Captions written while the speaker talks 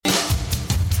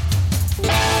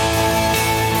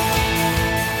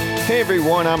Hey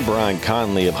everyone, I'm Brian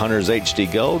Conley of Hunters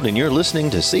HD Gold, and you're listening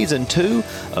to Season 2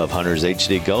 of Hunters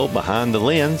HD Gold Behind the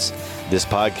Lens. This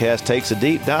podcast takes a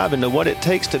deep dive into what it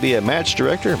takes to be a match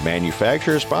director,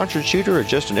 manufacturer, sponsored shooter, or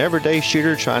just an everyday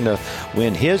shooter trying to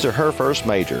win his or her first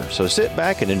major. So sit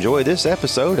back and enjoy this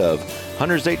episode of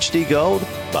Hunters HD Gold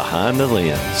Behind the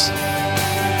Lens.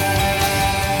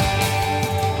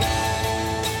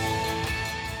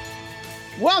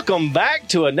 Welcome back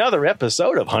to another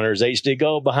episode of Hunters HD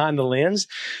Gold Behind the Lens.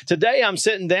 Today I'm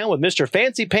sitting down with Mr.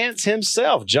 Fancy Pants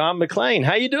himself, John McClain.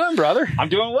 How you doing, brother? I'm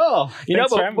doing well.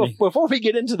 Before we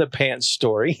get into the pants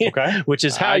story, okay, which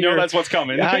is how I know that's what's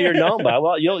coming. How you're known by.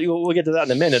 Well, we'll get to that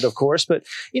in a minute, of course. But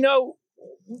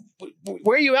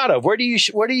where are you out of? What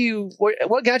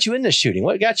got you into shooting?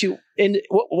 What got you in?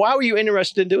 Why were you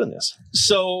interested in doing this?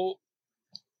 So,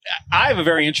 I have a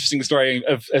very interesting story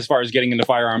as far as getting into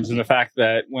firearms, and the fact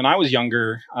that when I was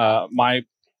younger, my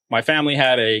family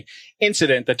had a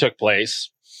incident that took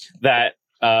place that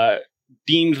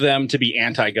deemed them to be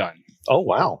anti-gun. Oh,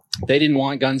 wow. They didn't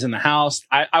want guns in the house.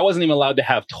 I wasn't even allowed to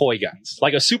have toy guns.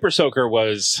 Like a Super Soaker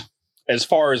was as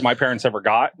far as my parents ever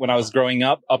got when I was growing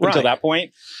up until that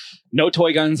point. No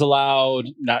toy guns allowed,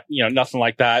 nothing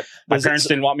like that. My parents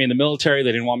didn't want me in the military.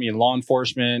 They didn't want me in law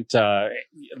enforcement.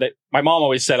 My mom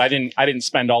always said, I didn't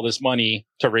spend all this money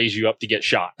to raise you up to get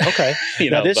shot. Okay.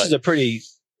 Is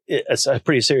a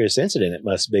pretty serious incident. It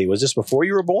must be. Was this before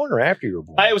you were born or after you were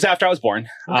born? It was after I was born.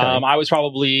 Okay. I was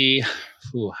probably,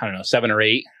 7 or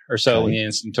 8 or so when the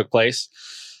incident took place.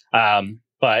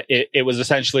 But it was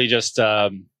essentially just,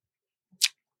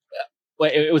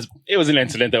 it was an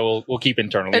incident that we'll keep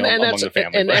internally among the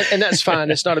family. And that's fine.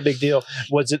 It's not a big deal.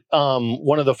 Was it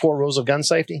one of the 4 rules of gun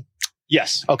safety?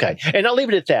 Yes. Okay. And I'll leave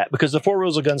it at that, because the 4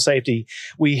 rules of gun safety,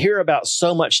 we hear about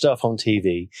so much stuff on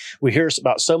TV. We hear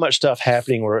about so much stuff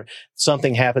happening where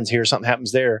something happens here, something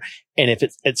happens there. And if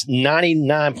it's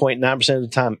 99.9% of the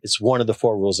time, it's one of the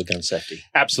 4 rules of gun safety.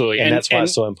 Absolutely. And that's why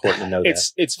it's so important to know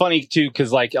that. It's funny too,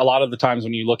 because like a lot of the times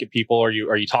when you look at people or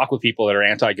you talk with people that are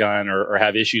anti-gun or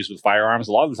have issues with firearms,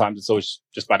 a lot of the times it's always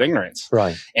just about ignorance.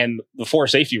 Right. And the 4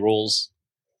 safety rules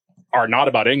are not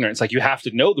about ignorance. Like, you have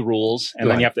to know the rules, and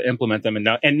then you have to implement them.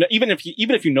 And even if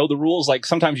you know the rules, like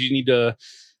sometimes you need to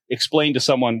explain to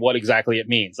someone what exactly it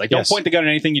means. Like, don't point the gun at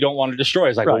anything you don't want to destroy.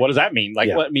 It's like, well, what does that mean?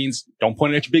 Like, what it means? Don't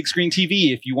point it at your big screen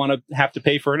TV if you want to have to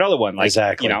pay for another one. Like,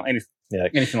 exactly.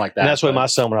 Anything like that. And that's why my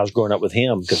son, when I was growing up with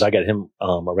him, because I got him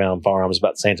around firearms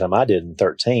about the same time I did in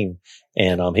 13,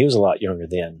 and he was a lot younger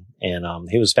then, and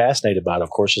he was fascinated by it,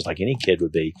 of course, just like any kid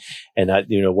would be. And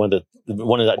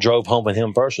one of that drove home with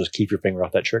him first was keep your finger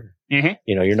off that trigger. Mm-hmm.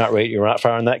 You're not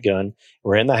firing that gun.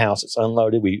 We're in the house; it's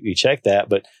unloaded. We check that,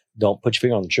 but don't put your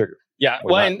finger on the trigger. Yeah,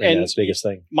 and that's the biggest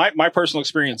thing. My personal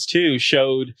experience too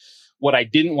showed what I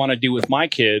didn't want to do with my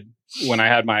kid when I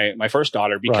had my first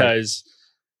daughter, because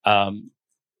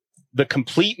the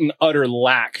complete and utter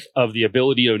lack of the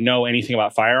ability to know anything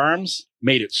about firearms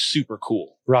made it super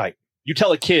cool. Right. You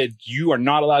tell a kid you are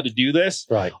not allowed to do this.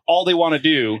 Right. All they want to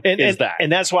do is that.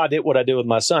 And that's why I did what I did with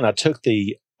my son. I took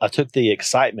the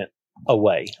excitement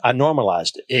away. I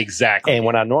normalized it. Exactly. And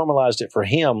when I normalized it for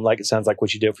him, like it sounds like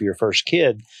what you did for your first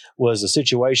kid, was a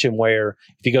situation where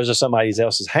if he goes to somebody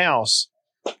else's house,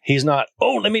 he's not,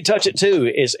 let me touch it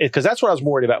too. Because that's what I was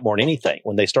worried about more than anything.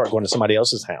 When they start going to somebody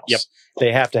else's house,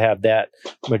 they have to have that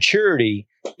maturity,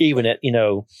 even at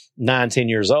 9, 10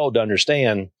 years old, to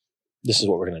understand this is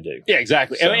what we're going to do. Yeah,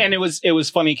 exactly. So, and it was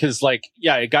funny because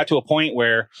it got to a point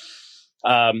where,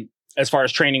 as far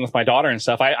as training with my daughter and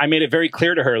stuff, I made it very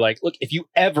clear to her, like, look, if you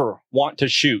ever want to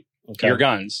shoot your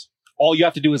guns, all you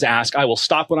have to do is ask. I will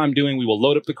stop what I'm doing. We will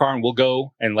load up the car and we'll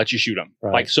go and let you shoot them.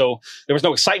 Right. So there was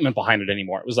no excitement behind it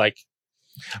anymore. It was like,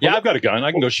 I've got a gun.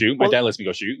 I can go shoot. My dad lets me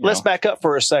go shoot. Let's back up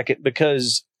for a second,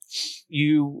 because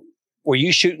were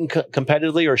you shooting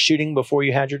competitively or shooting before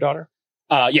you had your daughter?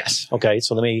 Yes. Okay.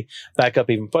 So let me back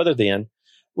up even further then.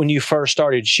 When you first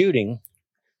started shooting,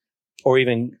 or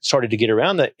even started to get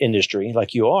around the industry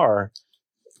like you are,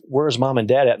 where's mom and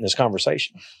dad at in this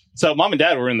conversation? So mom and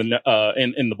dad were in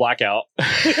the blackout.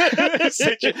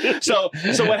 So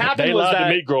what happened they was lied that to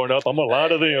me growing up. I'm gonna lie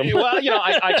to them. Well,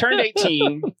 I turned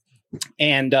 18,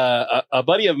 and a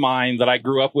buddy of mine that I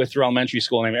grew up with through elementary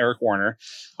school named Eric Warner,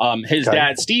 his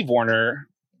dad Steve Warner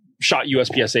shot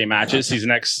USPSA matches. He's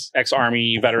an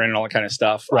ex-Army veteran and all that kind of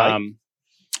stuff. Right.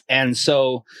 And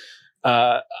so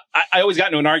I always got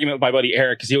into an argument with my buddy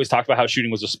Eric because he always talked about how shooting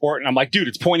was a sport. And I'm like, dude,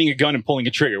 it's pointing a gun and pulling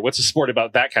a trigger. What's a sport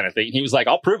about that kind of thing? And he was like,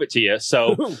 I'll prove it to you.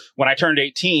 So when I turned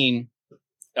 18,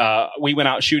 we went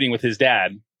out shooting with his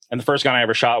dad. And the first gun I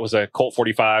ever shot was a Colt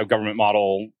 45 government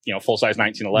model, full size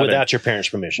 1911. Without your parents'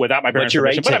 permission. Without my parents'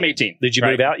 permission. But I'm 18. Did you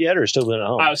move out yet or still living at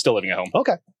home? I was still living at home.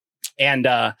 Okay. And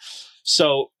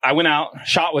so I went out,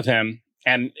 shot with him,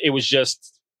 and it was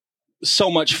just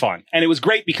so much fun. And it was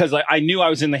great because I knew I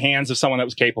was in the hands of someone that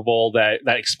was capable, that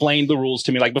explained the rules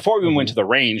to me. Like before we even went to the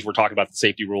range, we're talking about the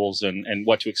safety rules and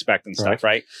what to expect and stuff,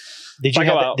 right? Did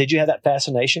you have that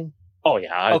fascination? Oh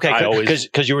yeah. Okay.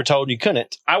 Because you were told you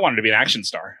couldn't. I wanted to be an action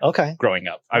star. Okay. Growing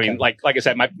up. I mean, like I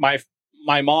said,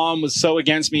 my mom was so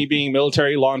against me being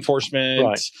military, law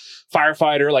enforcement,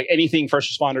 firefighter, like anything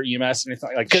first responder, EMS, anything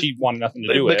like she wanted nothing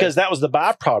to do with it. Because that was the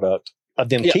byproduct of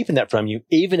them keeping that from you.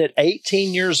 Even at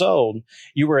 18 years old,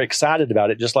 you were excited about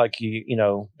it, just like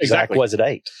Zach was at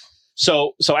 8.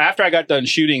 So after I got done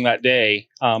shooting that day,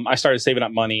 I started saving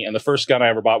up money, and the first gun I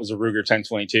ever bought was a Ruger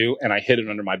 1022, and I hid it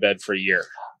under my bed for a year.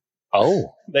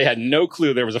 Oh, they had no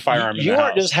clue there was a firearm in the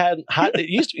house.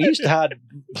 You used to hide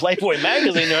Playboy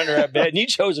magazine under our bed, and you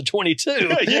chose a 22.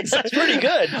 That's pretty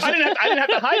good. I didn't have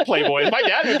to hide Playboy. My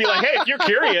dad would be like, "Hey, if you're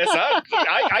curious,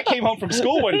 I came home from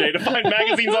school one day to find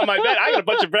magazines on my bed. I got a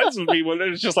bunch of friends with me when it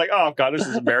was just like, oh god, this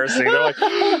is embarrassing." They're like,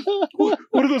 "What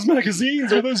are those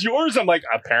magazines? Are those yours?" I'm like,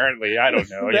 "Apparently, I don't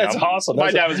know." That's awesome.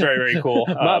 My dad was very, very cool.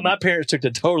 My parents took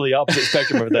the totally opposite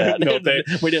spectrum of that. No,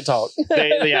 we didn't talk.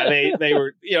 They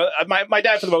were, my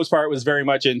dad for the most part was very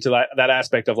much into that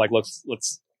aspect of like, let's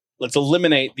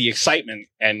eliminate the excitement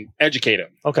and educate him.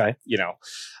 Okay.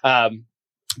 But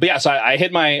yeah, so I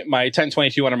hid my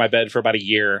 1022 under my bed for about a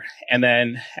year. And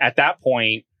then at that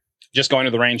point, just going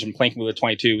to the range and playing with a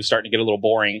 22 was starting to get a little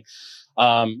boring.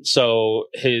 So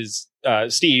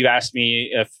Steve asked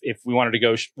me if we wanted to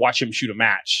go watch him shoot a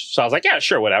match. So I was like, yeah,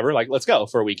 sure, whatever. Like, let's go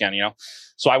for a weekend,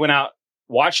 So I went out,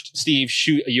 watched Steve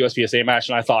shoot a USPSA match,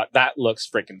 and I thought, that looks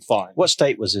freaking fun. What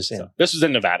state was this in? So this was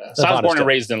in Nevada. So I was born and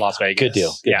raised in Las Vegas. Good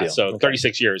deal. Good deal. So okay.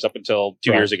 36 years up until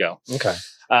 2 years ago. Okay.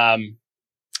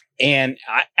 And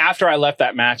after I left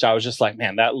that match, I was just like,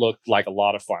 man, that looked like a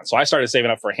lot of fun. So I started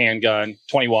saving up for a handgun,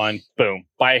 21, boom,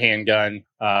 buy a handgun.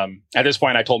 At this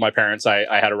point, I told my parents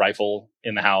I had a rifle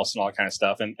in the house and all that kind of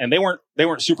stuff. And they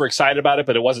weren't super excited about it,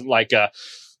 but it wasn't like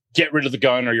get rid of the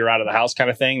gun or you're out of the house kind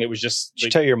of thing. It was just... Did you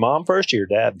tell your mom first or your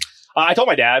dad? I told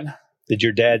my dad. Did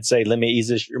your dad say, let me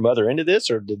ease your mother into this?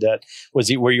 Or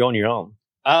were you on your own?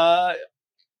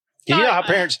 You know how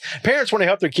parents want to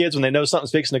help their kids when they know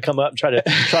something's fixing to come up and try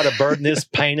to burden this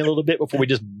pain a little bit before we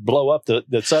just blow up the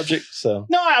subject. So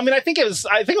no, I mean I think it was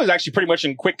actually pretty much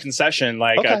in quick concession.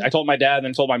 Like okay. I told my dad,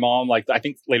 then told my mom. Like I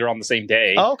think later on the same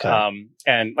day. Oh, okay.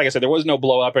 And like I said, there was no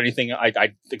blow up or anything.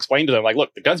 I explained to them like,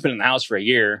 look, the gun's been in the house for a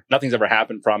year. Nothing's ever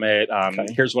happened from it. Okay.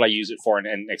 Here's what I use it for,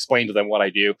 and explain to them what I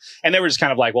do. And they were just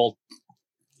kind of like, well,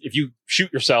 if you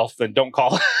shoot yourself, then don't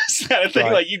call us kind of thing.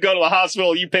 Right. Like you go to the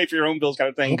hospital, you pay for your own bills kind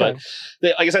of thing. Okay.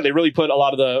 But like I said, they really put a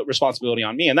lot of the responsibility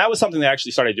on me. And that was something they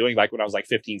actually started doing like when I was like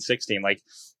 15, 16, like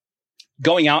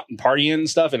going out and partying and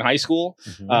stuff in high school.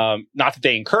 Mm-hmm. Not that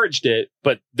they encouraged it,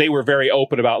 but they were very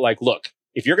open about like, look,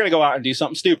 if you're going to go out and do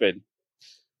something stupid,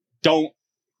 don't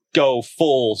go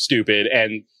full stupid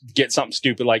and get something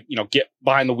stupid like, get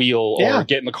behind the wheel or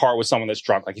get in the car with someone that's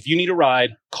drunk. Like if you need a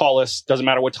ride, call us. Doesn't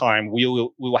matter what time. We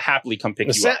will happily come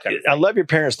pick you up. Kind of I love your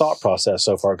parents' thought process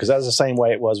so far because that's the same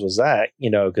way it was with Zach,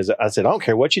 because I said, I don't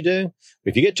care what you do.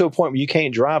 If you get to a point where you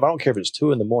can't drive, I don't care if it's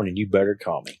 2 a.m, you better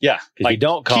call me. Yeah. Because like, if you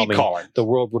don't call me, calling. The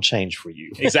world will change for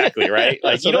you. Exactly. Right.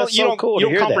 Like so you don't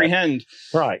comprehend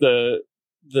right.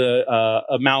 the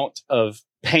amount of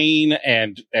pain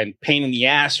and pain in the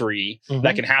assery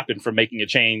that can happen from making a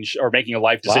change or making a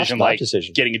life decision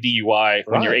getting a DUI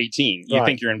when you're 18. You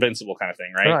think you're invincible kind of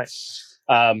thing, right?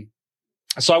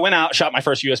 So I went out, shot my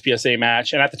first USPSA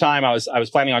match, and at the time I was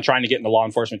planning on trying to get into law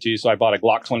enforcement too, so I bought a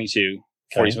Glock 22,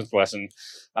 40 Smith & Wesson.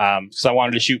 So I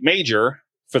wanted to shoot major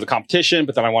for the competition,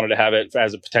 but then I wanted to have it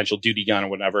as a potential duty gun or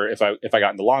whatever if I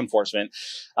got into law enforcement.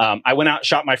 I went out,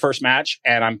 shot my first match,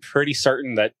 and I'm pretty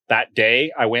certain that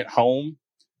day I went home,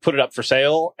 put it up for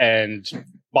sale, and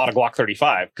bought a Glock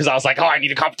 35 because I was like, oh, I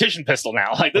need a competition pistol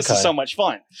now. Like, this is so much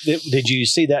fun. Did you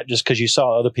see that just because you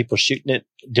saw other people shooting at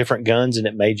different guns and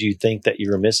it made you think that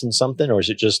you were missing something? Or is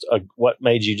it just what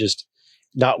made you just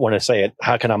not want to say it?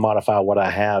 How can I modify what I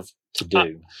have to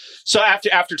do? So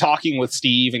after talking with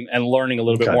Steve and learning a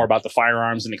little bit more about the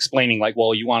firearms and explaining like,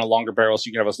 well, you want a longer barrel so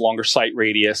you can have a longer sight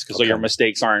radius because your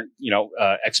mistakes aren't,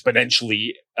 exponentially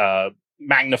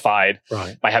magnified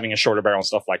by having a shorter barrel and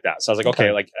stuff like that. So I was like,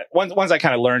 okay, like once I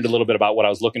kind of learned a little bit about what I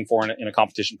was looking for in a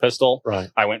competition pistol,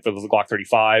 I went for the Glock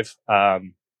 35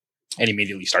 and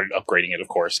immediately started upgrading it, of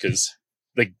course, because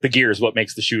the gear is what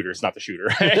makes the shooter. It's not the shooter.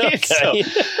 Right? Okay. So,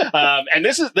 and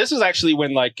this is actually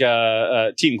when like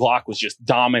Team Glock was just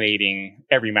dominating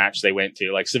every match they went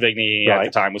to. Like Savigny at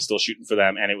the time was still shooting for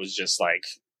them, and it was just like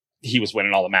he was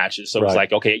winning all the matches. So it was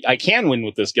like, okay, I can win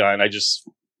with this gun. I just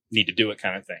need to do it,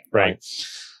 kind of thing. Right.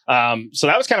 So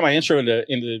that was kind of my intro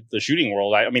into the shooting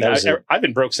world. I mean, I've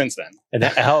been broke since then. And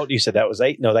how old, you said that was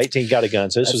 18 got a gun.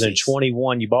 So this was in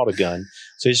 21, you bought a gun.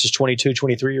 So this is 22,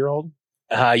 23-year-old?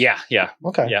 Yeah.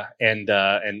 Okay. Yeah. And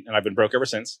I've been broke ever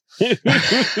since.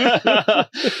 But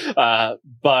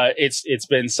it's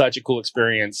been such a cool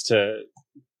experience to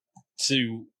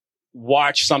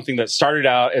watch something that started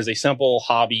out as a simple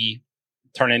hobby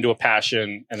turn into a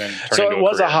passion and then turn into a career. So it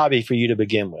was a hobby for you to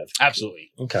begin with.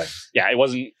 Absolutely. Okay. Yeah, it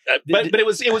wasn't, but it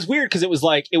was weird because it was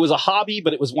like, it was a hobby,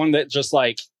 but it was one that just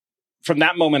like, from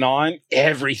that moment on,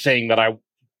 everything that I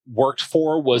worked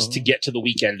for was to get to the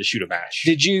weekend to shoot a match.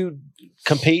 Did you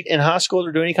compete in high school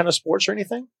or do any kind of sports or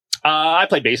anything? I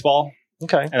played baseball.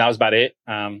 Okay. And that was about it.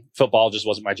 Football just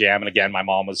wasn't my jam. And again, my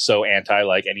mom was so anti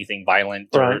like anything violent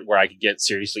or where I could get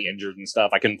seriously injured and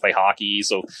stuff. I couldn't play hockey.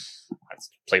 So I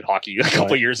played hockey a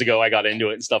couple of years ago. I got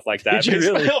into it and stuff like that. Did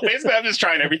you really? Basically, I'm just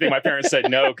trying everything my parents said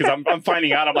no, because I'm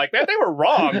finding out. I'm like, man, they were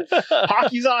wrong.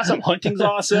 Hockey's awesome. Hunting's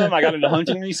awesome. I got into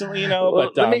hunting recently,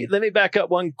 Well, but let me back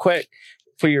up one quick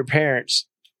for your parents.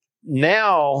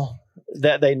 Now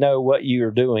that they know what you're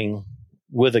doing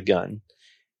with a gun,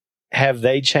 have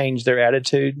they changed their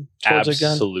attitude towards a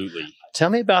gun? Absolutely. Tell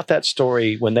me about that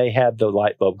story when they had the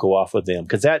light bulb go off with them,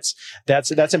 because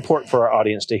that's important for our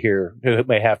audience to hear who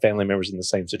may have family members in the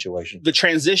same situation. The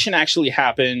transition actually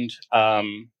happened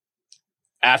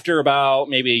after about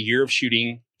maybe a year of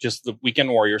shooting, just the Weekend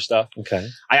Warrior stuff. Okay.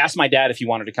 I asked my dad if he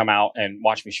wanted to come out and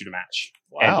watch me shoot a match.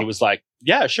 Wow. And he was like,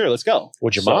 yeah, sure, let's go.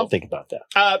 What'd your mom think about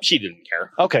that? She didn't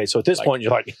care. Okay, so at this point, you're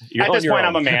like, at this point,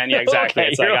 I'm a man. Yeah, exactly.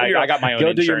 Okay, it's like, I got my own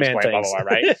insurance plan, blah, blah,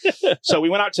 blah, right? So we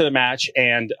went out to the match,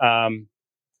 and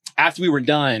after we were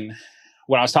done,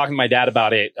 when I was talking to my dad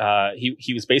about it,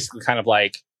 he was basically kind of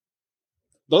like,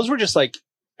 those were just like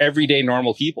everyday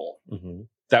normal people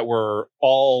that were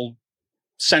all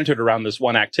centered around this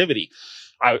one activity.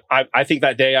 I think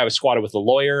that day I was squatted with a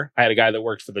lawyer. I had a guy that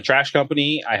worked for the trash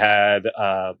company. I had,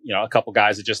 a couple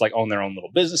guys that just like own their own little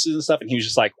businesses and stuff. And he was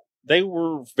just like, they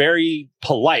were very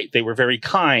polite. They were very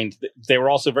kind. They were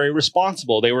also very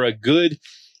responsible. They were a good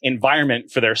environment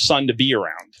for their son to be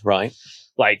around. Right.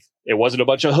 Like it wasn't a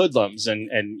bunch of hoodlums and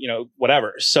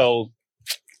whatever. So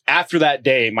after that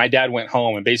day, my dad went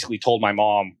home and basically told my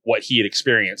mom what he had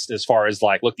experienced as far as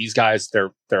like, look, these guys,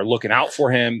 they're looking out for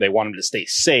him. They want him to stay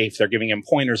safe. They're giving him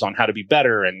pointers on how to be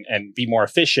better and be more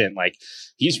efficient. Like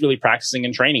he's really practicing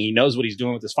and training. He knows what he's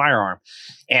doing with his firearm.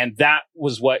 And that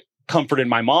was what comforted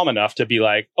my mom enough to be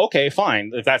like, okay,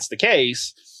 fine. If that's the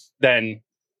case, then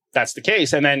that's the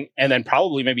case. And then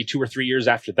probably maybe 2 or 3 years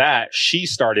after that, she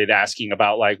started asking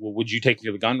about like, well, would you take me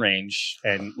to the gun range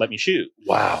and let me shoot?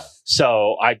 Wow.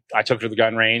 So I took her to the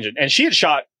gun range and she had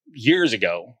shot years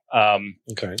ago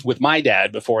with my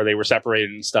dad before they were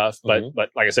separated and stuff. But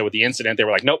like I said, with the incident, they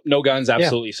were like, nope, no guns.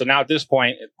 Absolutely. Yeah. So now at this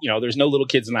point, there's no little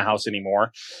kids in the house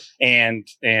anymore. And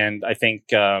I think,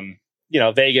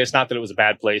 Vegas, not that it was a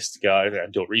bad place to go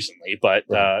until recently, but,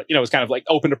 it was kind of like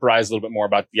opened up her eyes a little bit more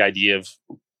about the idea of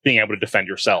being able to defend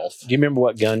yourself. Do you remember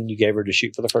what gun you gave her to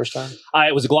shoot for the first time?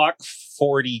 It was a Glock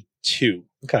 42.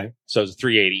 Okay. So it was a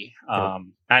 380.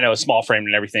 I know it's small framed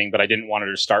and everything, but I didn't want her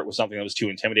to start with something that was too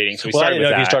intimidating. So we started with that. I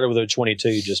didn't know if you started with a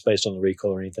 22 just based on the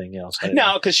recoil or anything else.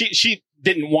 No, because she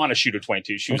didn't want to shoot a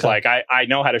 22. She was like, I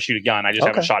know how to shoot a gun. I just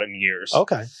haven't shot it in years.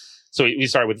 Okay. So we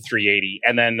started with the 380.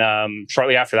 And then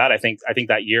shortly after that, I think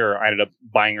that year I ended up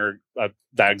buying her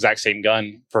that exact same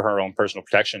gun for her own personal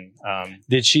protection.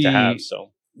 Did she have,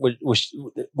 so.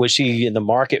 Was she in the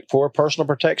market for personal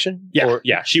protection? Yeah,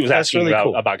 yeah. She was asking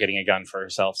really about getting a gun for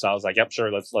herself. So I was like, "Yep,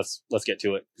 sure. Let's get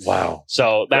to it." Wow.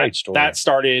 So that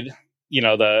started,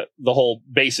 the whole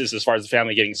basis as far as the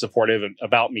family getting supportive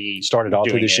about me. Started all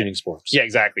through the shooting sports. Yeah,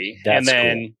 exactly. That's and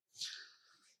then,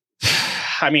 cool.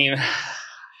 I mean,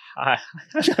 I've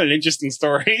got an interesting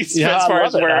story as far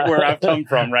as where I've come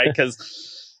from, right?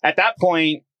 Because at that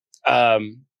point,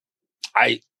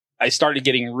 I started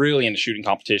getting really into shooting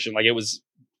competition. Like it was,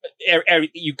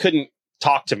 you couldn't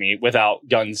talk to me without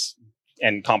guns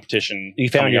and competition. You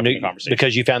found your new conversation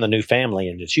because you found the new family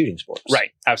into shooting sports, right?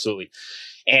 Absolutely.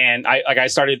 And I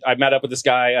met up with this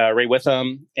guy, Ray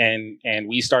Witham, and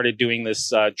we started doing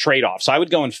this trade off. So I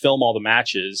would go and film all the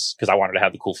matches because I wanted to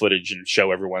have the cool footage and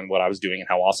show everyone what I was doing and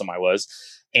how awesome I was.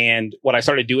 And what I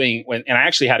started doing and I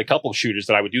actually had a couple of shooters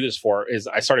that I would do this for is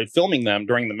I started filming them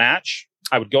during the match.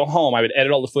 I would go home, I would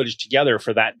edit all the footage together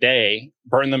for that day,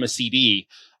 burn them a CD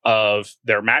of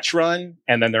their match run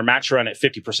and then their match run at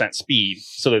 50% speed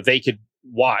so that they could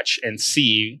watch and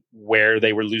see where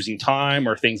they were losing time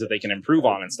or things that they can improve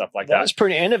on and stuff like that. That was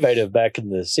pretty innovative back in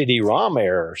the CD-ROM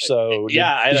era. So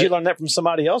did you learn that from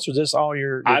somebody else, or is this all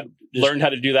I learned how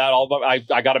to do that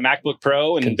I got a MacBook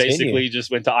Pro and basically just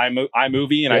went to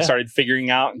iMovie and I started figuring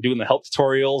out and doing the help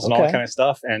tutorials and all that kind of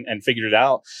stuff and figured it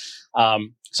out.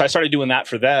 So I started doing that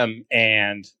for them,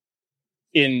 and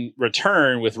in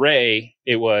return with Ray,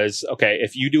 it was, okay,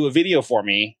 if you do a video for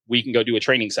me, we can go do a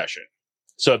training session.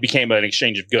 So it became an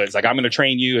exchange of goods. Like, I'm going to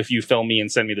train you if you film me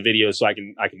and send me the videos so I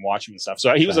can watch them and stuff.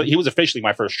 So he was officially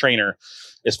my first trainer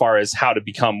as far as how to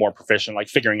become more proficient, like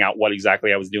figuring out what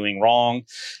exactly I was doing wrong,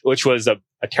 which was a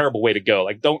terrible way to go.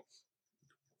 Like,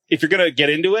 if you're going to get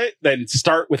into it, then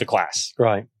start with a class.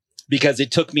 Right. Because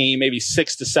it took me maybe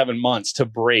 6 to 7 months to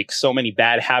break so many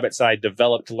bad habits that I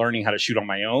developed learning how to shoot on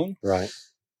my own. Right.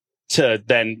 To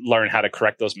then learn how to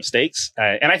correct those mistakes.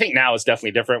 And I think now it's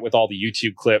definitely different with all the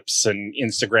YouTube clips and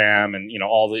Instagram and,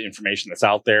 all the information that's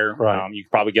out there. Right. You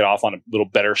could probably get off on a little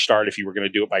better start if you were going to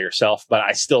do it by yourself. But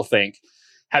I still think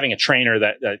having a trainer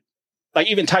that like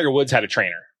even Tiger Woods had a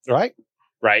trainer. Right.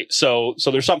 Right. So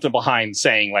there's something behind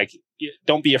saying, like,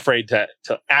 don't be afraid to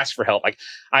ask for help. Like,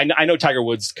 I know Tiger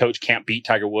Woods' coach can't beat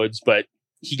Tiger Woods, but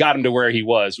he got him to where he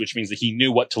was, which means that he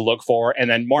knew what to look for. And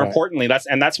then more importantly,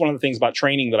 that's one of the things about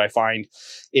training that I find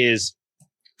is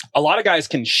a lot of guys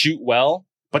can shoot well,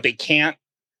 but they can't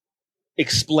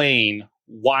explain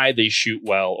why they shoot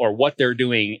well or what they're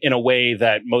doing in a way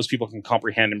that most people can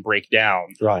comprehend and break down.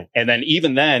 Right. And then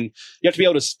even then you have to be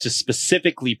able to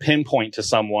specifically pinpoint to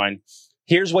someone,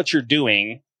 here's what you're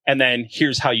doing. And then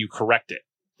here's how you correct it.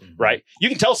 Mm-hmm. Right. You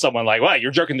can tell someone like, well, you're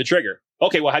jerking the trigger.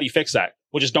 Okay, well, how do you fix that?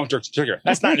 Well, just don't jerk the trigger.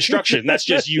 That's not instruction. That's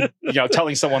just you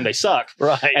telling someone they suck.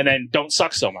 Right. And then don't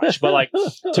suck so much. But like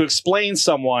to explain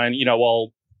someone,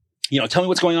 tell me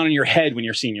what's going on in your head when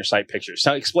you're seeing your sight pictures.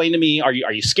 So explain to me, are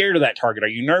you scared of that target? Are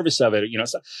you nervous of it?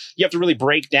 So you have to really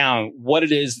break down what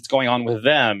it is that's going on with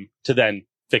them to then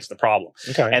fix the problem.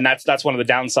 Okay. And that's one of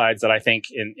the downsides that I think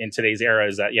in today's era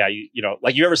is that,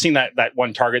 like you ever seen that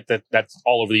one target that's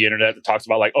all over the internet that talks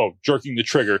about like, oh, jerking the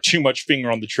trigger, too much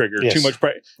finger on the trigger, yes. too much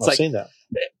pressure. I've seen that.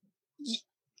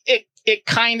 It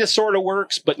kind of sort of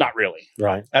works, but not really.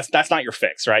 Right. That's not your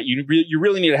fix, right? You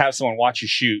really need to have someone watch you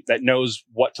shoot that knows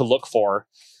what to look for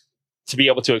to be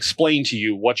able to explain to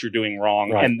you what you're doing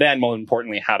wrong, right. And then more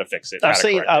importantly, how to fix it.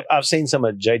 I've seen some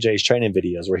of JJ's training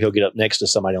videos where he'll get up next to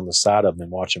somebody on the side of him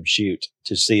and watch them shoot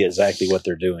to see exactly what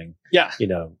they're doing. Yeah,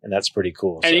 and that's pretty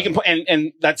cool. And you can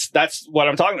and that's what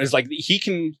I'm talking about is like he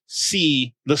can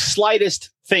see the slightest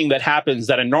thing that happens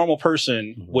that a normal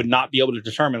person mm-hmm. would not be able to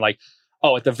determine. Like,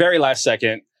 oh, at the very last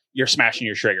second, you're smashing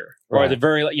your trigger, or right. at the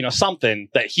very, something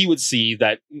that he would see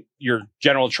that your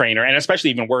general trainer, and especially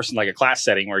even worse in like a class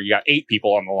setting where you got 8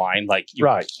 people on the line, like you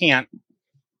right. can't,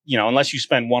 unless you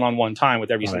spend one-on-one time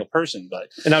with every right. single person.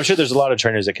 And I'm sure there's a lot of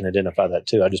trainers that can identify that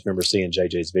too. I just remember seeing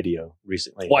JJ's video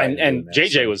recently. Well, and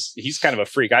JJ he's kind of a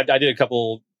freak. I did a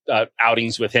couple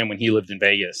outings with him when he lived in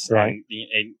Vegas, right.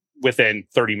 And within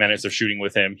 30 minutes of shooting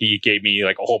with him, he gave me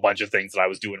like a whole bunch of things that I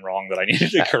was doing wrong that I needed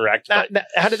to correct.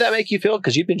 How did that make you feel?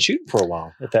 Because you've been shooting for a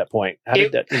while at that point. How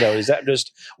did that, is that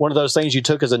just one of those things you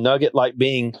took as a nugget, like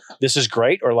being, this is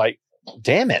great, or like,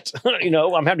 damn it,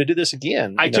 I'm having to do this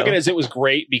again? I took it as it was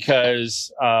great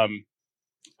because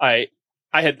I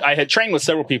had trained with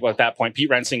several people at that point. Pete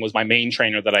Rensing was my main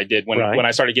trainer that I did when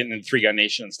I started getting into 3 Gun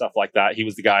Nation and stuff like that. He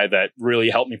was the guy that really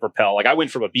helped me propel. Like I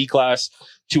went from a B class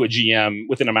to a GM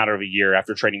within a matter of a year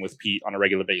after training with Pete on a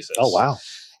regular basis. Oh, wow.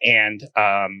 And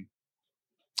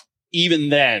even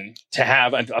then, to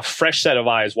have a fresh set of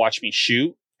eyes watch me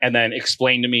shoot and then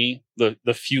explain to me the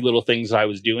few little things that I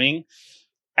was doing.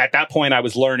 At that point, I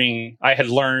had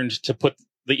learned to put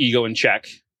the ego in check,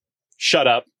 shut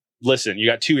up, listen, you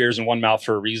got 2 ears and 1 mouth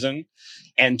for a reason,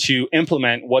 and to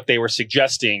implement what they were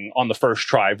suggesting on the first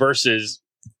try versus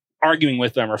arguing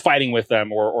with them or fighting with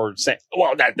them or saying,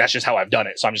 well, that's just how I've done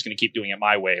it, so I'm just going to keep doing it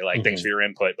my way. Like, mm-hmm. Thanks for your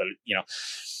input. But,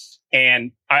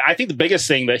 and I think the biggest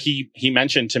thing that he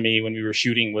mentioned to me when we were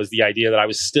shooting was the idea that I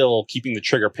was still keeping the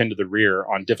trigger pinned to the rear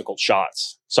on difficult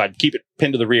shots. So I'd keep it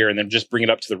pinned to the rear and then just bring it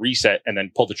up to the reset and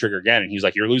then pull the trigger again. And he's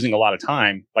like, you're losing a lot of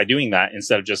time by doing that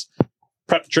instead of just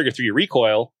prep the trigger through your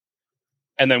recoil.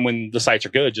 And then when the sights are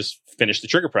good, just finish the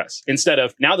trigger press. Instead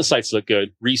of, now the sights look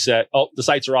good, reset. Oh, the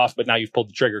sights are off, but now you've pulled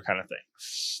the trigger kind of thing.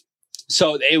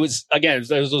 So it was, again,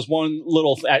 there was one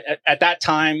little, at that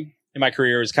time in my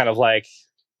career, it was kind of like,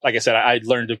 like I said, I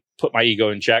learned to put my ego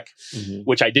in check,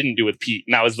 which I didn't do with Pete.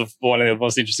 And that was one of the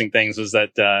most interesting things was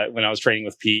that when I was training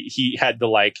with Pete, he had to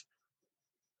like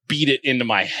beat it into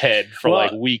my head for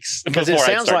like weeks. Because it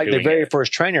sounds like the very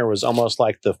first trainer was almost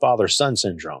like the father-son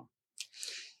syndrome.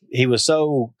 He was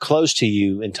so close to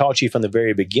you and taught you from the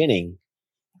very beginning.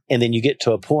 And then you get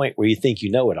to a point where you think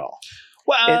you know it all.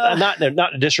 Well, not in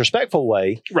a disrespectful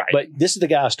way, right? But this is the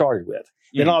guy I started with.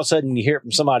 Then all of a sudden you hear it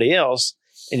from somebody else,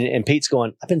 and Pete's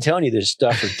going, "I've been telling you this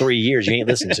stuff for 3 years. You ain't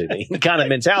listening to me." Kind of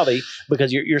mentality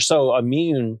because you're so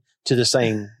immune to the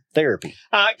same therapy.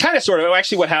 Kind of, sort of.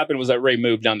 Actually, what happened was that Ray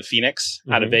moved down to Phoenix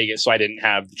out of Vegas, so I didn't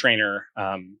have the trainer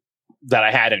that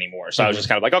I had anymore. So I was just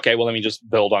kind of like, okay, well, let me just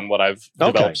build on what I've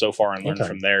developed so far and learn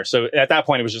from there. So at that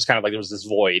point, it was just kind of like there was this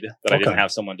void that I didn't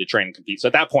have someone to train and compete. So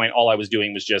at that point, all I was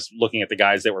doing was just looking at the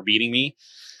guys that were beating me.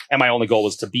 And my only goal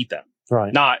was to beat them.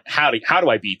 Right. Not how do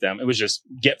I beat them? It was just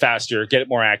get faster, get it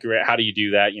more accurate. How do you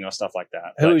do that? You know, stuff like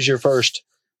that. Who was your first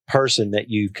person that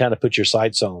you kind of put your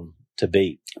sights on to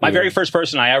beat? My very first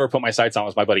person I ever put my sights on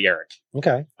was my buddy Eric.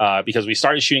 Okay. Because we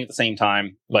started shooting at the same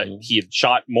time, but he had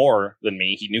shot more than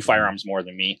me. He knew firearms more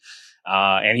than me.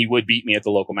 And he would beat me at the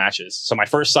local matches. So my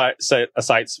first set of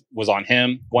sights was on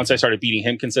him. Once I started beating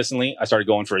him consistently, I started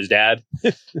going for his dad.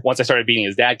 Once I started beating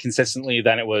his dad consistently,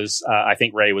 then it was, I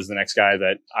think Ray was the next guy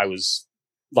that I was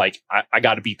like, I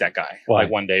got to beat that guy.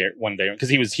 Like one day, because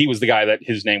he was the guy that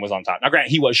his name was on top. Now, granted,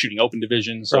 he was shooting open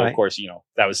division. So of course, you know,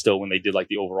 that was still when they did like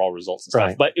the overall results and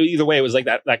stuff. But either way, it was like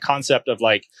that concept of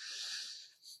like,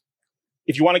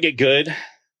 if you want to get good,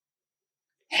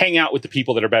 hang out with the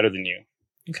people that are better than you.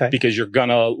 Okay. Because you're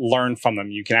gonna learn from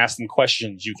them. You can ask them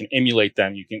questions. You can emulate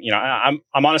them. You can, you know, I'm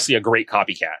honestly a great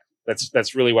copycat.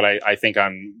 That's really what I think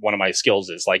one of my skills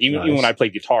is. Like even when I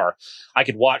played guitar, I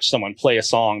could watch someone play a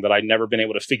song that I'd never been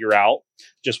able to figure out.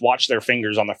 Just watch their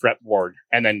fingers on the fretboard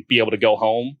and then be able to go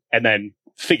home and then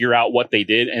figure out what they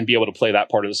did and be able to play that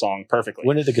part of the song perfectly.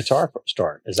 When did the guitar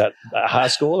start? Is that high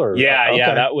school or?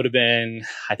 Yeah, that would have been,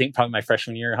 I think, probably my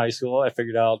freshman year of high school. I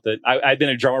figured out that I'd been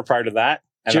a drummer prior to that.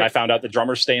 And then I found out the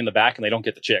drummers stay in the back and they don't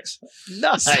get the chicks.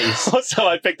 Nice. So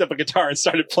I picked up a guitar and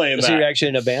started playing that. So you were actually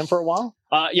in a band for a while?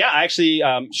 Yeah, I actually,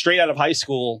 straight out of high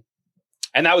school.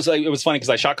 And that was like, it was funny because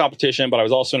I shot competition, but I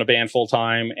was also in a band full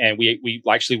time. And we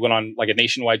actually went on like a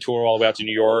nationwide tour all the way out to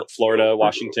New York, Florida,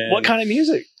 Washington. What kind of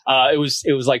music? It was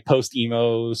like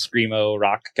post-emo, screamo,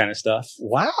 rock kind of stuff.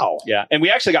 Wow. Yeah. And we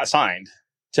actually got signed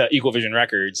to Equal Vision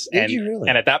Records. Did you really?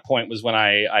 And at that point was when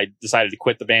I decided to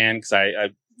quit the band because I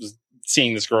was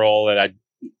seeing this girl that I'd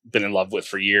been in love with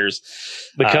for years.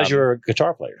 Because you're a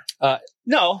guitar player?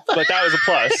 No, but that was a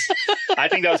plus. I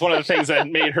think that was one of the things that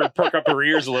made her perk up her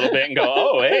ears a little bit and go,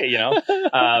 oh, hey, you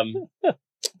know.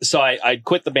 So I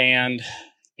quit the band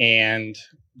and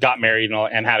got married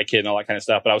and had a kid and all that kind of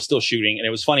stuff, but I was still shooting. And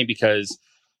it was funny because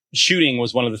shooting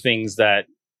was one of the things that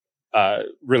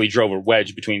really drove a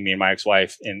wedge between me and my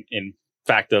ex-wife in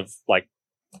fact of like,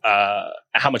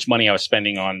 how much money I was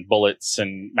spending on bullets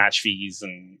and match fees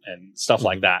and stuff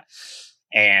like that.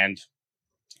 And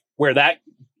where that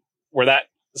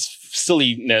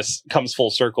silliness comes full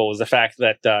circle is the fact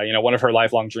that, you know, one of her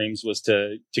lifelong dreams was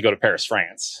to go to Paris,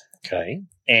 France. Okay.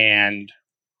 And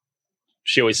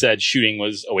she always said shooting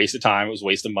was a waste of time. It was a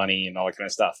waste of money and all that kind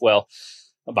of stuff. Well,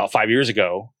 about 5 years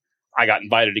ago, I got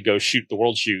invited to go shoot the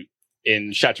World Shoot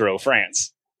in Châteauroux,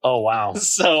 France. Oh, wow.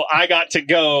 So I got to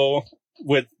go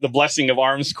with the blessing of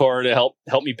Arms Corps to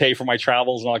help me pay for my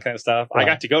travels and all that kind of stuff. Right. I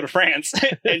got to go to France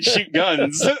and shoot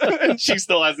guns, and she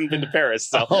still hasn't been to Paris.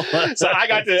 So, so I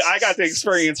got to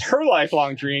experience her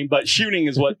lifelong dream. But shooting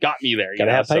is what got me there.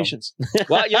 Gotta have patience.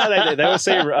 Well, yeah, they always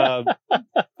say,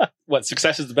 what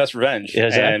success is the best revenge. Yeah,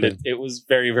 exactly. And it was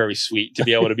very, very sweet to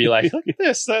be able to be like, look at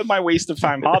this, my waste of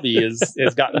time hobby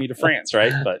has gotten me to France,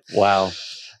 right? But wow.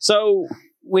 So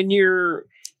when you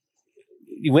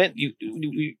went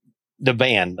the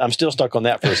band, I'm still stuck on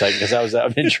that for a second because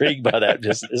I'm intrigued by that.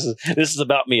 Just this is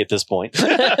about me at this point.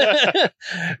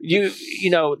 you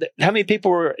know, how many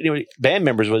people were band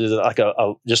members? Was it like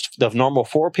a just the normal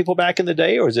 4 people back in the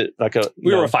day, or is it like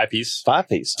we were a 5-piece?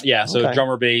 5-piece. Yeah. So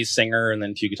drummer, bass, singer, and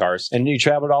then 2 guitarists. And you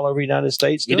traveled all over the United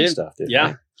States doing stuff. Yeah.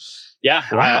 You? Yeah,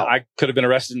 wow. I could have been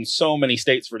arrested in so many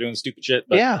states for doing stupid shit,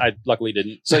 but I luckily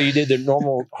didn't. So you did the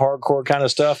normal hardcore kind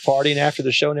of stuff, partying after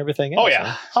the show and everything else? Oh, yeah.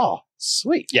 Huh? Oh,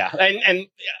 sweet. Yeah. And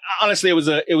honestly, it was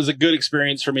a good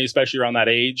experience for me, especially around that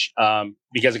age,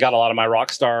 because it got a lot of my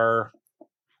rock star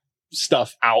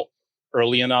stuff out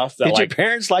early enough. That did your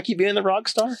parents like you being the rock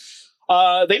star?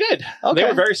 They did. Okay. They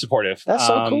were very supportive. That's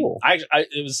so cool.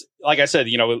 It was, like I said,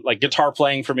 like guitar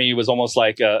playing for me was almost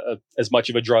like as much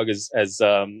of a drug as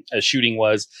shooting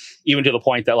was, even to the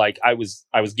point that like I was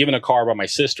given a car by my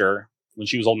sister when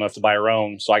she was old enough to buy her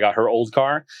own. So I got her old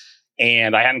car,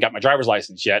 and I hadn't got my driver's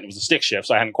license yet. It was a stick shift,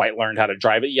 so I hadn't quite learned how to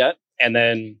drive it yet. And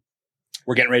then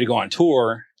we're getting ready to go on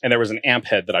tour, and there was an amp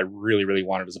head that I really, really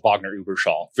wanted. It was a Bogner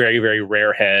Uberschall. Very, very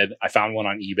rare head. I found one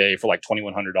on eBay for like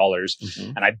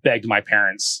 $2,100, and I begged my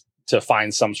parents to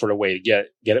find some sort of way to get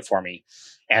it for me.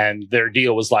 And their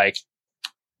deal was like,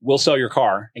 we'll sell your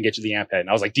car and get you the amp head. And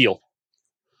I was like, deal.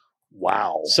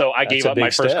 Wow. So I gave up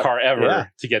my first car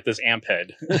ever to get this amp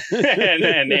head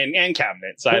and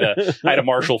cabinet. So I had a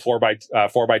Marshall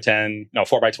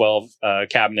 4x12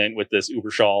 cabinet with this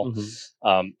Uberschall. Do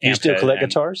you still collect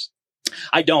guitars?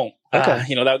 I don't.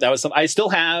 Okay. That was some. I still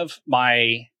have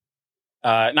my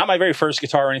not my very first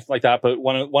guitar or anything like that, but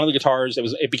one of the guitars.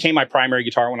 It became my primary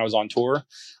guitar when I was on tour.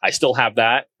 I still have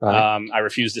that. Right. I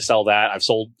refuse to sell that. I've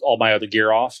sold all my other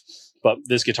gear off. But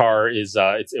this guitar is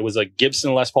it was a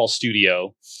Gibson Les Paul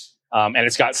Studio, and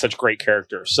it's got such great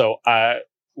character. So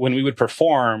when we would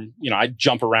perform, I'd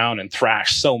jump around and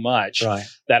thrash so much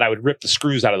that I would rip the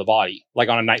screws out of the body, like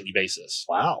on a nightly basis.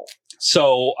 Wow.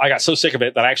 So I got so sick of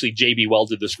it that I actually JB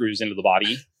welded the screws into the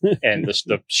body, and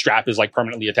the strap is like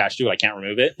permanently attached to it. I can't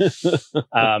remove it.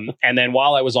 And then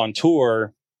while I was on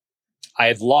tour, I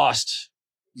had lost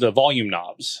the volume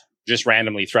knobs just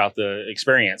randomly throughout the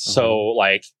experience. So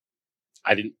like,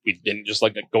 we didn't just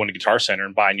like go into Guitar Center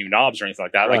and buy new knobs or anything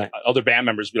like that. Like other band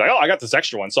members would be like, oh, I got this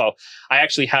extra one. So I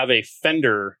actually have a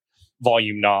Fender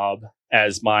volume knob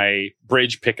as my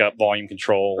bridge pickup volume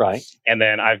control. Right. And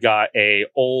then I've got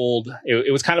it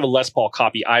was kind of a Les Paul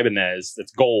copy Ibanez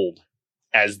that's gold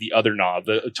as the other knob,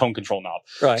 the tone control knob.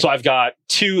 Right. So I've got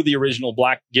two of the original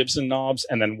black Gibson knobs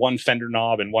and then one Fender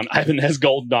knob and one Ibanez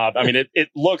gold knob. I mean, it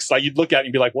looks like you'd look at it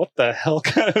and be like, what the hell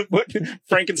kind of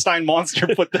Frankenstein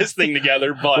monster put this thing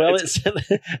together? But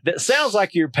that sounds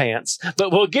like your pants,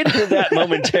 but we'll get into that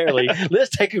momentarily. Let's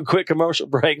take a quick commercial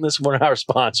break. And this is one of our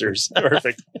sponsors.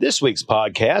 Perfect. This week's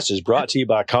podcast is brought to you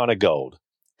by Kona Gold.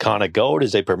 Kona Gold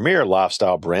is a premier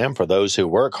lifestyle brand for those who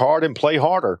work hard and play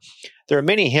harder. There are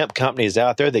many hemp companies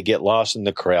out there that get lost in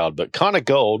the crowd, but Kona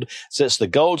Gold sets the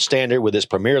gold standard with its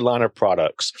premier line of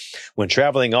products. When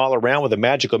traveling all around with a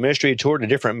Magical Mystery Tour to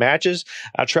different matches,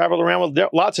 I travel around with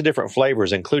lots of different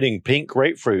flavors, including pink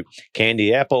grapefruit,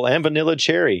 candy apple, and vanilla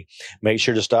cherry. Make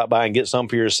sure to stop by and get some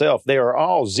for yourself. They are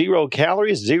all 0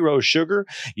 calories, 0 sugar,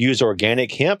 use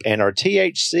organic hemp, and are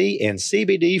THC and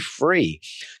CBD free.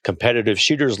 Competitive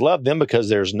shooters love them because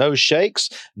there's no shakes,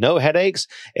 no headaches,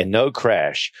 and no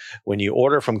crash. When you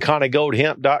order from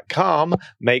ConaGoldHemp.com,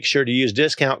 make sure to use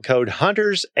discount code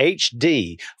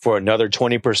HuntersHD for another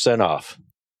 20% off.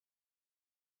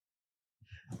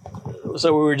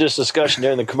 So we were just discussing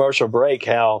during the commercial break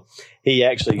how he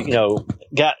actually,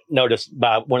 got noticed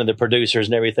by one of the producers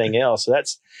and everything else. So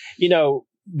that's,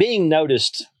 being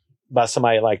noticed by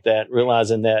somebody like that,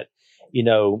 realizing that,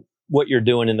 what you're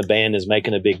doing in the band is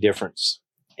making a big difference.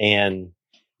 And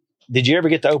did you ever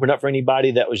get to open up for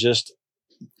anybody that was just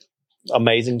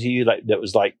amazing to you? Like that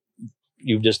was like,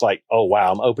 you just like, oh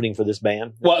wow, I'm opening for this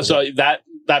band. Well, so that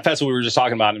festival we were just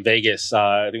talking about in Vegas,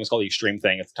 I think it was called the Extreme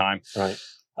Thing at the time. Right.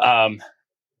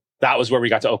 That was where we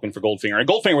got to open for Goldfinger. And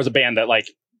Goldfinger was a band that like,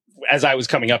 as I was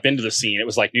coming up into the scene, it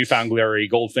was like Newfound Glory,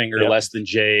 Goldfinger, Less Than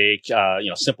Jake,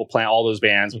 Simple Plan, all those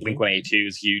bands. Blink-182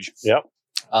 is huge. Yep.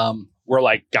 Were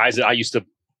like guys that I used to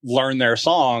learn their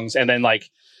songs, and then like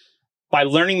by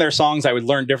learning their songs, I would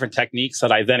learn different techniques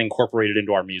that I then incorporated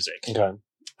into our music. Okay.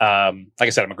 Like I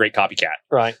said, I'm a great copycat.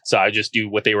 Right. So I just do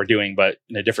what they were doing, but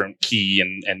in a different key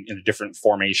and in a different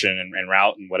formation and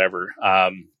route and whatever.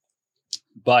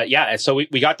 But yeah, so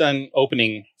we got done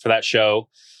opening for that show.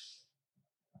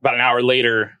 About an hour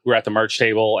later, we were at the merch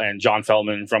table, and John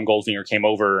Feldman from Goldfinger came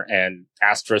over and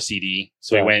asked for a CD.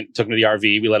 So we went, took him to the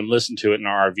RV. We let him listen to it in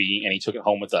our RV, and he took it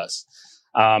home with us.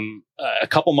 A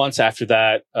couple months after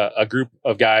that, a group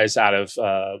of guys out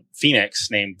of Phoenix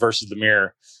named Versus the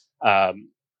Mirror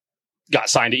got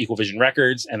signed to Equal Vision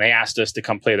Records, and they asked us to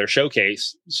come play their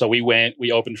showcase. So we went,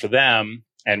 we opened for them,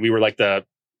 and we were like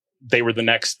they were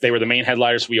the main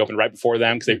headliners. So we opened right before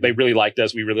them because they really liked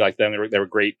us. We really liked them. They were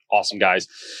great, awesome guys.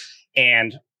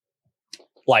 And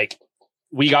like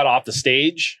we got off the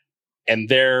stage, and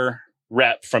their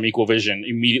rep from Equal Vision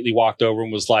immediately walked over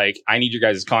and was like, I need your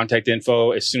guys' contact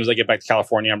info. As soon as I get back to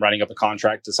California, I'm writing up a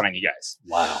contract to sign you guys.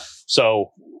 Wow.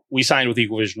 So we signed with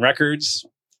Equal Vision Records.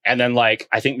 And then like,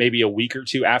 I think maybe a week or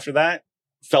two after that,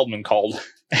 Feldman called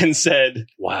and said,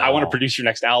 wow, I want to produce your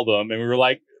next album. And we were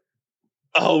like,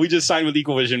 oh, we just signed with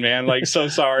Equal Vision, man. Like, so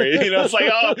sorry. It's like,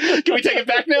 oh, can we take it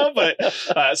back now? But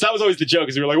so that was always the joke,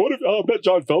 because we were like, what if, I bet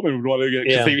John Feldman would want to get,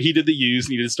 because he did the Used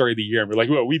and he did Story of the Year. And we're like,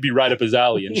 well, we'd be right up his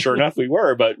alley. And sure enough, we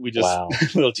were, but we just a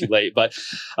little too late. But,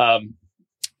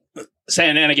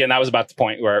 and again, that was about the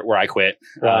point where I quit,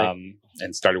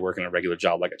 and started working a regular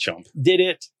job like a chump. Did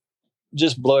it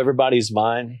just blow everybody's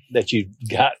mind that you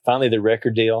got finally the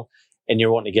record deal and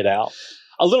you're wanting to get out?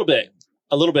 A little bit.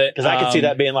 Because I could see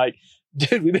that being like,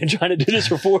 dude, we've been trying to do this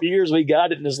for 4 years. We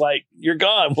got it. And it's like, you're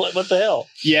gone. What the hell?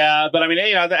 Yeah. But I mean,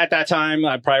 at that time,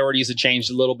 priorities had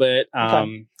changed a little bit.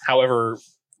 However,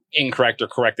 incorrect or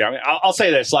correct. I mean, I'll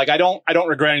say this, like, I don't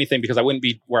regret anything, because I wouldn't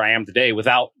be where I am today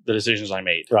without the decisions I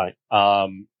made. Right.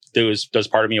 Does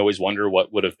part of me always wonder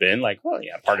what would have been? Like, well,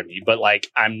 yeah, part of me, but like,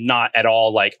 I'm not at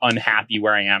all like unhappy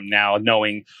where I am now,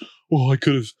 knowing,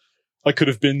 I could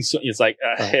have been. So, it's like,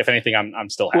 if anything, I'm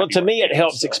still happy. Well, to me, it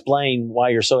helps explain why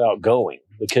you're so outgoing,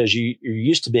 because you're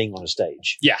used to being on a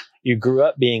stage. Yeah. You grew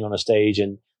up being on a stage,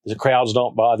 and the crowds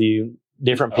don't bother you.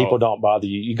 Different people don't bother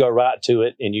you. You go right to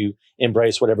it and you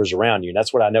embrace whatever's around you. And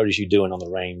that's what I notice you doing on the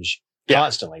range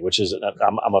constantly, which is,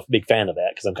 I'm a big fan of that,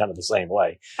 because I'm kind of the same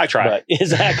way. I try.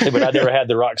 But I never had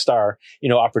the rock star,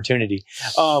 opportunity.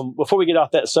 Before we get off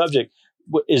that subject,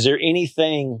 is there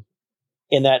anything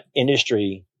in that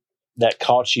industry that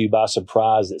caught you by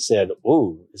surprise that said,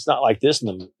 "Ooh, it's not like this"?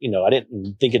 And I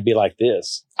didn't think it'd be like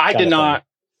this. I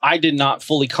did not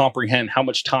fully comprehend how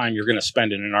much time you're going to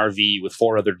spend in an RV with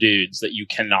 4 other dudes that you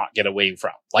cannot get away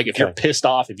from. Like, if you're pissed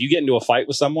off, if you get into a fight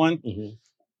with someone,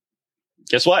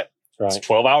 guess what? Right. It's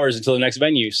 12 hours until the next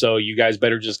venue. So you guys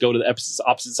better just go to the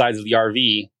opposite sides of the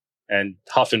RV and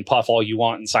huff and puff all you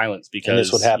want in silence, because and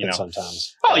this would happen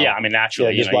sometimes. Oh yeah. I mean,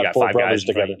 naturally, you got 5 guys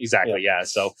together. Exactly. Yeah.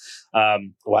 So,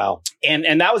 wow.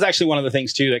 And that was actually one of the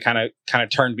things too, that kind of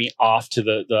turned me off to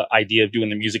the idea of doing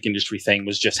the music industry thing,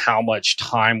 was just how much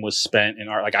time was spent in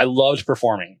art. Like, I loved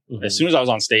performing. As soon as I was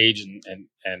on stage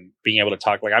and being able to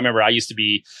talk, like, I remember I used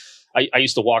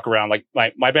to walk around, like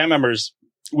my band members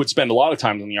would spend a lot of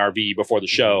time in the RV before the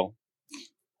show,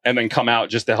 and then come out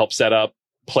just to help set up,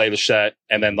 play the set,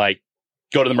 and then like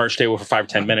go to the merch table for 5 or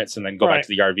 10 minutes, and then go back to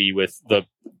the RV with the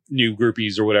new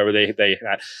groupies or whatever they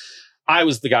had. I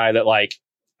was the guy that, like,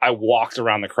 I walked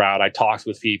around the crowd. I talked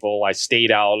with people. I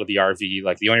stayed out of the RV.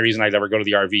 Like, the only reason I'd ever go to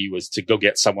the RV was to go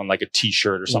get someone like a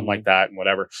t-shirt or something like that, and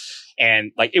whatever.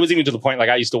 And like, it was even to the point, like,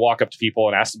 I used to walk up to people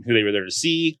and ask them who they were there to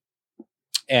see,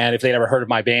 and if they'd ever heard of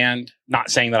my band. Not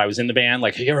saying that I was in the band.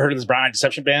 Like, have you ever heard of this Brown Eyed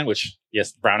Deception band? Which,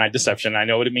 yes, Brown Eyed Deception. I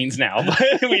know what it means now, but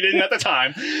we didn't at the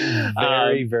time.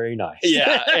 Very, very nice.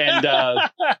 Yeah.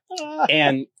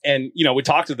 And we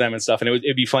talked to them and stuff, and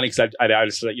it'd be funny, because I'd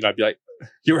just, I'd be like,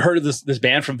 you ever heard of this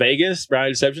band from Vegas, Brown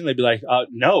Eyed Deception? They'd be like,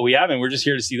 no, we haven't. We're just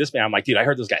here to see this band. I'm like, dude, I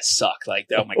heard those guys suck. Like,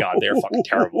 oh my God, they're fucking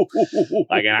terrible.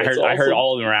 Like, and I heard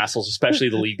all of them are assholes, especially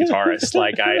the lead guitarist.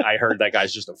 Like, I heard that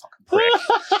guy's just a fucking prick.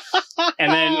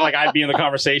 And then, like, I'd be in the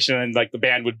conversation, and like the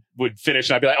band would finish,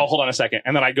 and I'd be like, oh, hold on a second.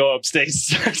 And then I'd go upstairs,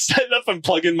 set up and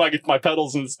plug in my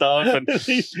pedals and stuff, and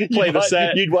play the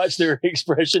set. You'd watch their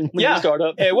expression when you start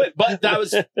up. But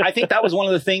I think that was one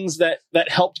of the things that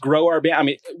helped grow our band. I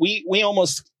mean, we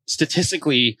almost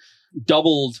statistically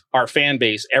doubled our fan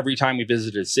base every time we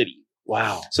visited a city.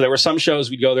 Wow. So there were some shows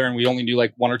we'd go there and we'd only do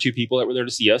like 1 or 2 people that were there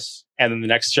to see us. And then the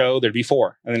next show, there'd be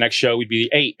 4. And the next show, we'd be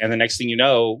 8. And the next thing you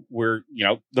know,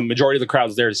 the majority of the crowd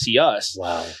was there to see us.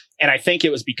 Wow. And I think it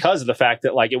was because of the fact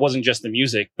that, like, it wasn't just the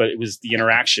music, but it was the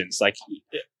interactions. Like,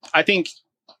 I think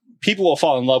people will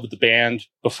fall in love with the band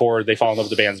before they fall in love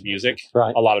with the band's music.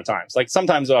 Right. A lot of times. Like,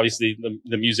 sometimes, obviously,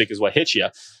 the music is what hits you.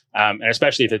 And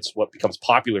especially if it's what becomes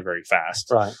popular very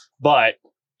fast. Right. But,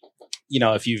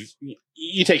 if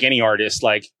you take any artist,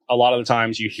 like, a lot of the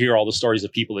times you hear all the stories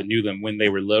of people that knew them when they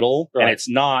were little. Right. And it's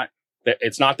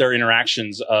not their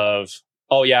interactions of,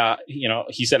 oh yeah,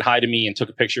 he said hi to me and took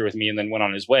a picture with me and then went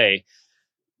on his way.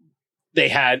 They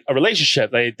had a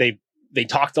relationship. They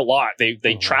talked a lot.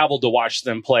 They traveled to watch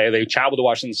them play. They traveled to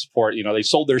watch them support. They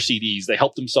sold their CDs. They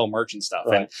helped them sell merch and stuff.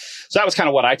 Right. And so that was kind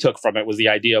of what I took from it, was the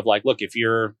idea of, like, look, if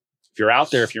you're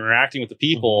out there, if you're interacting with the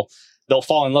people, they'll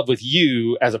fall in love with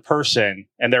you as a person,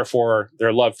 and therefore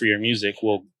their love for your music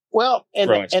will grow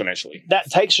exponentially. And that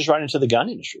takes us right into the gun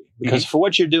industry, because for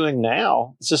what you're doing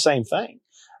now, it's the same thing.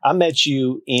 I met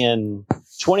you in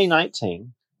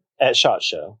 2019 at SHOT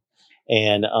Show,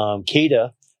 and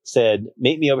Keita said,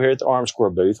 meet me over here at the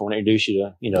Armscore booth. I want to introduce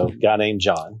you to, a guy named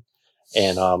John.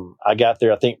 And I got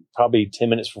there, I think, probably 10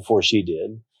 minutes before she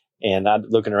did. And I'm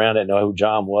looking around, I didn't know who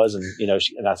John was. And,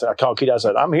 and I called Keita. I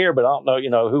said, I'm here, but I don't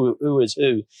know, who is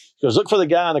who. She goes, look for the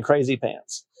guy in the crazy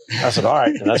pants. I said, all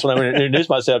right. And that's when I introduced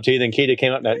myself to you. Then Keita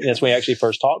came up, and that's when we actually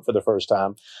first talked for the first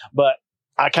time. But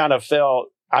I kind of felt,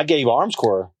 I gave Arms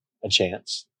Corps a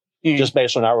chance just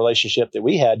based on our relationship that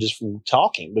we had just from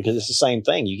talking, because it's the same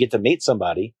thing. You get to meet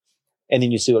somebody and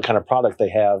then you see what kind of product they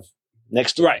have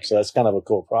next to them. So that's kind of a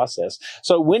cool process.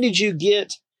 So when did you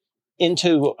get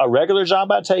into a regular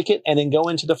job, I take it, and then go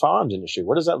into the firearms industry?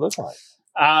 What does that look like?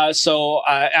 So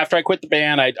after I quit the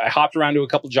band, I hopped around to a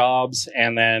couple jobs,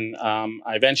 and then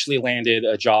I eventually landed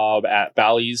a job at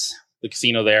Bally's, the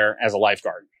casino there, as a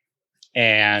lifeguard.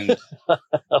 And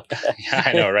yeah,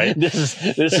 I know, right? This is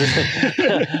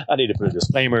I need to put a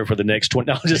disclaimer for the next 20.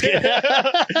 No, I'm just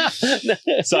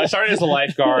kidding. So I started as a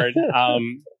lifeguard.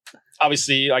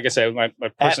 Obviously, like I said, my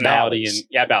personality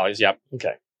and Bally's, yeah.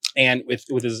 Okay. And with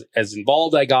as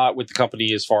involved I got with the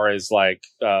company as far as like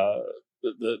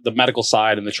the medical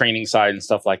side and the training side and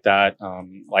stuff like that.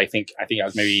 I think I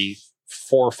was maybe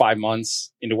 4 or 5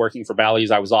 months into working for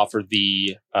Bally's. I was offered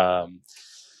the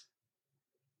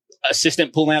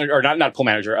assistant pool manager, or not pool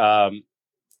manager,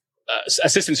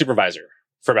 assistant supervisor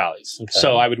for Bally's. Okay.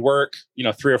 So I would work,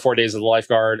 3 or 4 days as a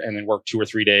lifeguard, and then work 2 or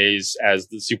 3 days as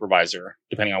the supervisor,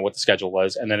 depending on what the schedule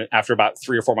was. And then after about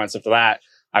 3 or 4 months after that,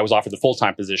 I was offered the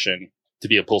full-time position to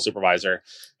be a pool supervisor,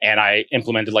 and I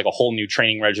implemented like a whole new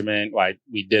training regimen. I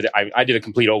did a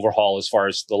complete overhaul as far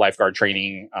as the lifeguard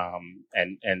training,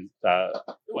 and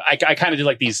I kind of did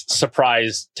like these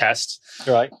surprise tests,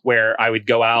 right, where I would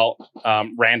go out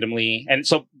randomly. And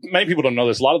so many people don't know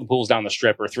this. A lot of the pools down the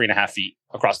strip are 3.5 feet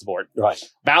across the board. Right.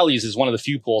 Bally's is one of the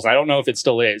few pools. I don't know if it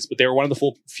still is, but they were one of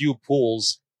the few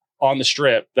pools on the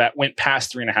strip that went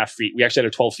past 3.5 feet. We actually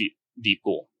had a 12 feet deep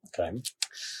pool. Okay.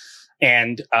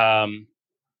 And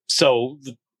so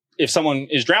if someone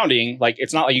is drowning, like,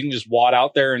 it's not like you can just wad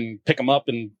out there and pick them up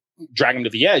and drag them to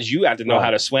the edge. You had to know how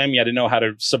to swim. You had to know how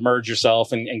to submerge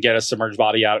yourself and get a submerged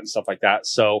body out and stuff like that.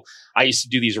 So I used to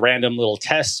do these random little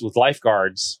tests with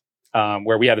lifeguards,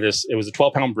 where we had it was a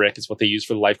 12-pound brick. It's what they use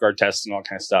for the lifeguard tests and all that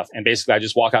kind of stuff. And basically I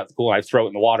just walk out the pool and I throw it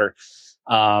in the water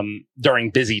during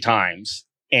busy times.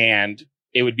 And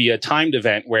it would be a timed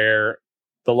event where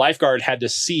the lifeguard had to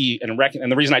see and reckon.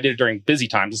 And the reason I did it during busy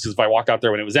times is because if I walked out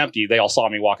there when it was empty, they all saw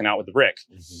me walking out with the brick.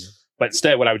 Mm-hmm. But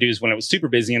instead, what I would do is when it was super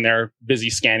busy and they're busy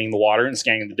scanning the water and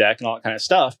scanning the deck and all that kind of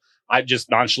stuff, I'd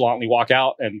just nonchalantly walk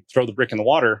out and throw the brick in the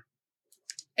water.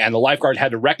 And the lifeguard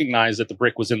had to recognize that the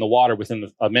brick was in the water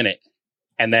within a minute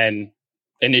and then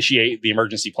initiate the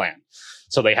emergency plan.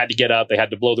 So they had to get up, they had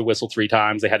to blow the whistle 3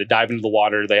 times, they had to dive into the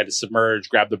water, they had to submerge,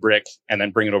 grab the brick, and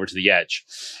then bring it over to the edge.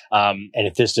 And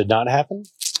if this did not happen?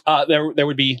 There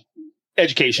would be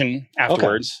education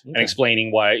afterwards and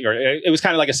explaining why. It was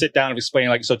kind of like a sit down of explaining,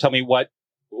 like, so tell me what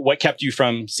kept you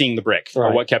from seeing the brick,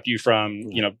 or what kept you from,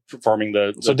 performing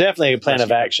the so definitely a plan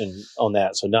of action on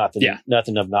that. So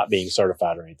nothing of not being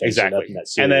certified or anything. Exactly.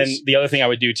 So and then the other thing I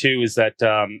would do too is that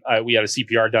we had a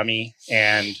CPR dummy,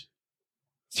 and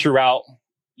throughout,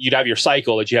 you'd have your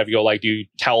cycle that you have to go like do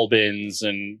towel bins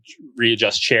and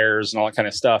readjust chairs and all that kind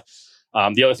of stuff.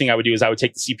 The other thing I would do is I would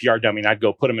take the CPR dummy and I'd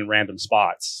go put them in random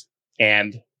spots,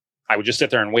 and I would just sit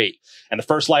there and wait. And the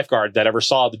first lifeguard that ever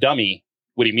saw the dummy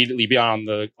would immediately be on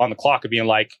the clock of being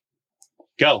like,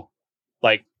 go,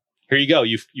 like, here you go.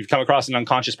 You've come across an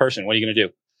unconscious person. What are you going to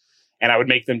do? And I would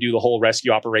make them do the whole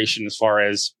rescue operation, as far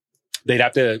as they'd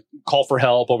have to call for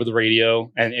help over the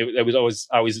radio. And it was always,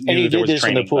 I always knew and you that there did was this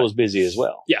training, when the pool is busy as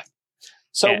well. Yeah.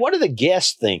 So what do the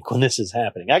guests think when this is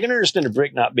happening? I can understand a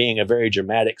brick not being a very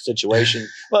dramatic situation.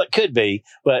 Well, it could be,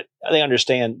 but they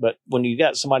understand. But when you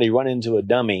got somebody run into a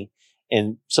dummy,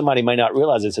 and somebody may not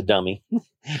realize it's a dummy,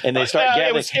 and they start gathering.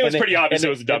 It was pretty obvious it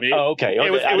was a dummy. Oh, okay.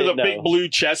 It was a big blue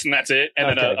chest, and that's it.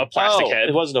 And then a plastic head.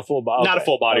 It wasn't a full body. Not a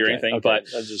full body or anything, but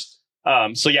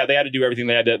so yeah, they had to do everything.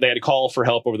 They had to call for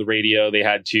help over the radio. They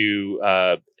had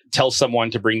to tell someone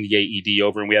to bring the AED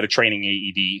over, and we had a training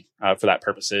AED for that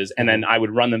purposes. And then I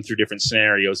would run them through different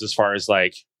scenarios, as far as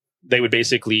like, they would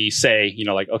basically say,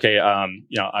 like, okay,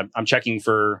 I'm checking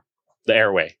for the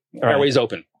airway. Right. Airway's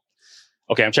open.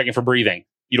 Okay, I'm checking for breathing.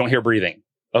 You don't hear breathing.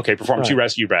 Okay, perform 2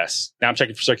 rescue breaths. Now I'm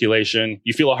checking for circulation.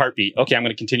 You feel a heartbeat. Okay, I'm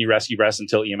going to continue rescue breaths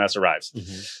until EMS arrives.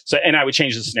 Mm-hmm. So, and I would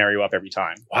change the scenario up every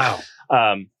time. Wow.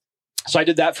 So I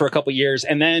did that for a couple of years,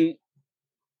 and then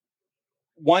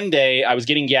one day I was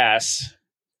getting gas,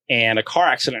 and a car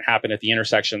accident happened at the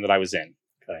intersection that I was in.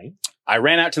 Okay. I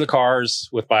ran out to the cars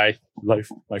with my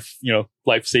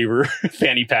lifesaver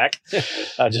fanny pack.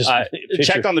 I just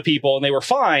checked on the people, and they were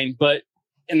fine, but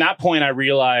in that point, I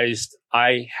realized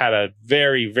I had a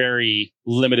very, very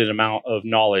limited amount of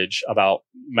knowledge about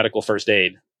medical first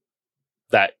aid.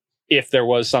 That if there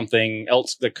was something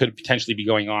else that could potentially be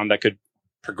going on that could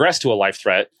progress to a life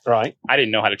threat, right, I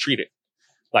didn't know how to treat it.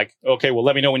 Like, okay, well,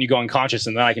 let me know when you go unconscious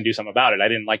and then I can do something about it. I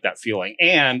didn't like that feeling.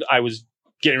 And I was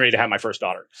getting ready to have my first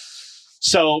daughter.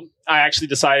 So I actually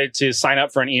decided to sign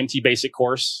up for an EMT basic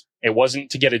course. It wasn't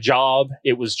to get a job.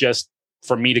 It was just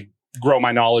for me to grow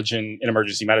my knowledge in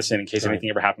emergency medicine in case anything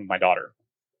ever happened to my daughter.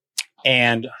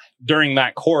 And during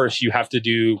that course, you have to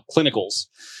do clinicals.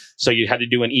 So you had to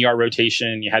do an ER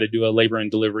rotation. You had to do a labor and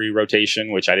delivery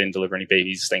rotation, which I didn't deliver any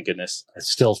babies, thank goodness.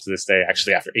 Still to this day,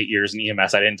 actually, after 8 years in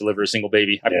EMS, I didn't deliver a single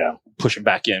baby. I push them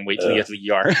back in, wait till you get to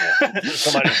the ER.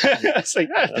 Somebody, it's like,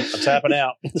 I'm tapping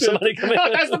out. Somebody come in.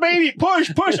 That's the baby.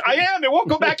 Push. I am. It won't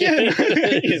go back in.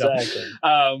 Exactly.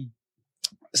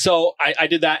 So I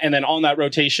did that. And then on that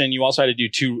rotation, you also had to do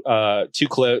two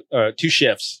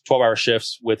shifts, 12-hour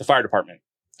shifts with the fire department.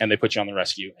 And they put you on the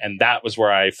rescue. And that was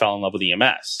where I fell in love with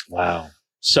EMS. Wow.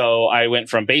 So I went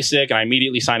from basic and I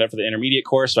immediately signed up for the intermediate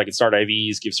course so I could start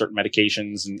IVs, give certain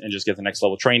medications and just get the next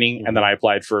level training. Mm-hmm. And then I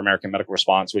applied for American Medical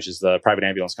Response, which is the private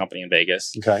ambulance company in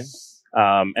Vegas. Okay.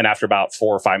 And after about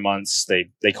 4 or 5 months,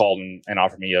 they called and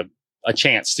offered me a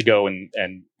chance to go and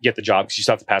get the job because you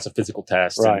still have to pass a physical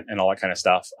test and all that kind of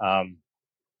stuff.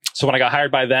 So when I got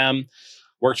hired by them,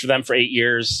 worked for them for 8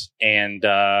 years and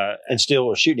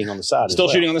still shooting on the side. Still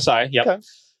shooting on the side. Yep. Okay.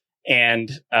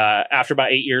 And after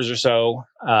about 8 years or so,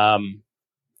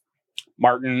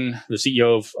 Martin, the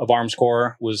CEO of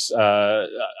Armscor,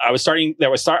 I was starting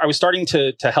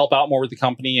to help out more with the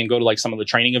company and go to like some of the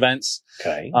training events.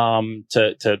 Okay.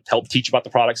 To help teach about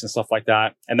the products and stuff like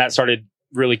that. And that started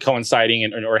really coinciding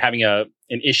or having an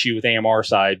issue with AMR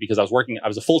side because I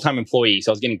was a full-time employee. So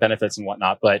I was getting benefits and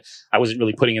whatnot, but I wasn't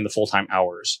really putting in the full-time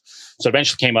hours. So it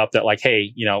eventually came up that like,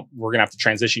 hey, we're going to have to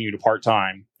transition you to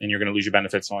part-time and you're going to lose your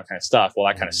benefits and all that kind of stuff. Well,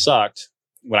 that kind of sucked.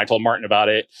 When I told Martin about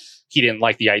it, he didn't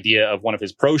like the idea of one of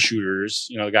his pro shooters,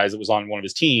 the guys that was on one of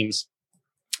his teams,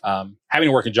 having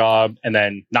to work a job and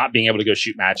then not being able to go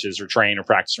shoot matches or train or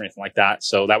practice or anything like that.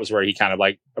 So that was where he kind of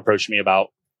like approached me about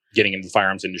getting into the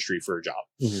firearms industry for a job,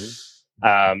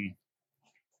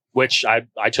 which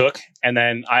I took. And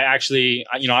then I actually,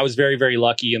 I was very, very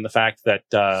lucky in the fact that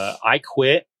I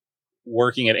quit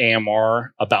working at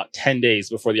AMR about 10 days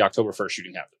before the October 1st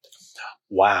shooting happened.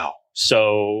 Wow.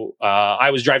 So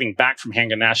I was driving back from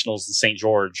Handgun Nationals to St.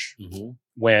 George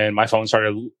when my phone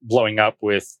started blowing up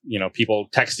with, people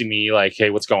texting me like, hey,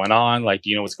 what's going on? Like, do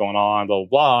you know what's going on? Blah, blah,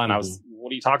 blah. And I was, what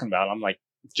are you talking about? I'm like,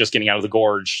 just getting out of the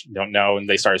gorge, don't know. And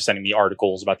they started sending me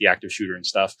articles about the active shooter and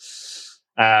stuff.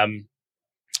 And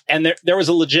there was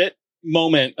a legit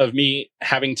moment of me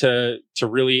having to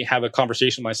really have a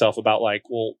conversation with myself about like,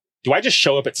 well, do I just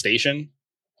show up at station?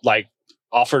 Like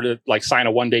offer to like sign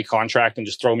a 1-day contract and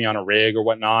just throw me on a rig or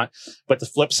whatnot. But the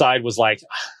flip side was like,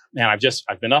 man,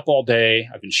 I've been up all day.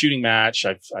 I've been shooting match.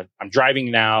 I'm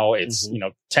driving now. It's,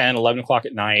 10, 11 o'clock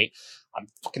at night. I'm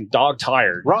fucking dog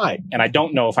tired. Right. And I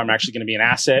don't know if I'm actually going to be an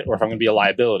asset or if I'm going to be a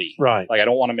liability. Right. Like I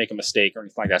don't want to make a mistake or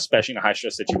anything like that, especially in a high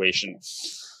stress situation.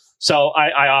 So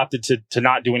I opted to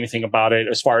not do anything about it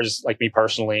as far as like me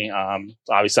personally.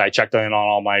 Obviously I checked in on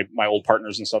all my old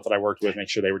partners and stuff that I worked with, make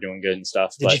sure they were doing good and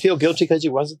stuff. Did you feel guilty because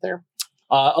you wasn't there?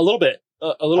 A little bit,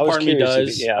 a little part of me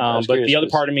does. But the other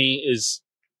part of me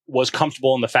was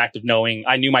comfortable in the fact of knowing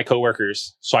I knew my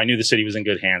coworkers. So I knew the city was in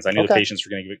good hands. I knew the patients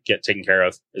were going to get taken care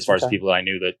of as far as the people that I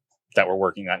knew that were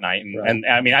working that night. And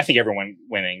I mean, I think everyone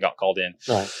went in and got called in.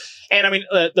 Right. And I mean,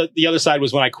 the other side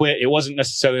was when I quit, it wasn't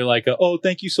necessarily like, oh,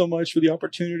 thank you so much for the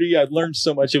opportunity. I've learned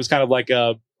so much. It was kind of like,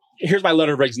 here's my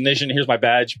letter of resignation. Here's my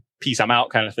badge. Peace. I'm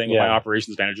out kind of thing with my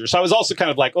operations manager. So I was also kind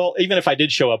of like, well, even if I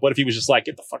did show up, what if he was just like,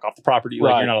 get the fuck off the property?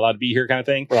 Like you're not allowed to be here kind of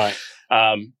thing. Right.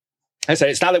 I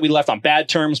say it's not that we left on bad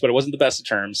terms, but it wasn't the best of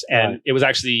terms. And it was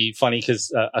actually funny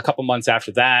because a couple months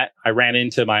after that, I ran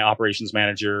into my operations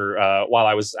manager while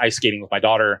I was ice skating with my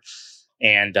daughter.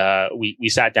 And we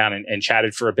sat down and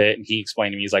chatted for a bit. And he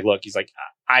explained to me, he's like,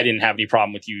 I didn't have any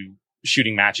problem with you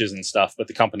shooting matches and stuff, but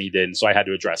the company did. And so I had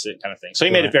to address it kind of thing. So he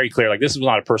made it very clear, like, this was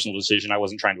not a personal decision. I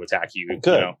wasn't trying to attack you.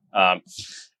 Good.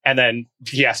 And then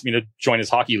he asked me to join his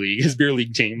hockey league, his beer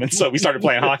league team. And so we started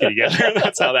playing hockey together.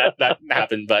 That's how that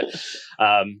happened. But, so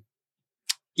I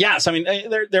mean,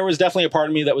 there was definitely a part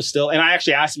of me that was still, and I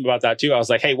actually asked him about that too. I was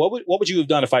like, hey, what would you have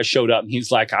done if I showed up? And he's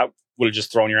like, I would have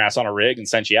just thrown your ass on a rig and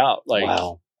sent you out. Like,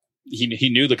 wow. He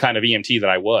knew the kind of EMT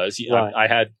that I was. I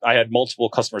had multiple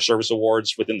customer service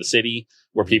awards within the city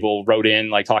where people wrote in,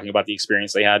 like, talking about the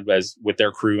experience they had with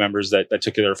their crew members that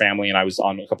took care of their family. And I was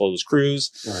on a couple of those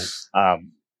crews. Right.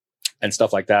 and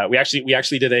stuff like that. We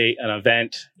actually did an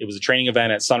event. It was a training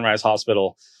event at Sunrise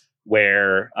Hospital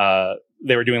where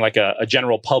they were doing like a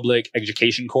general public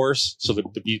education course. So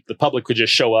the public could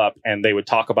just show up and they would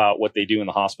talk about what they do in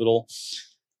the hospital.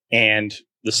 And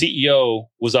the CEO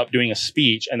was up doing a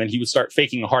speech, and then he would start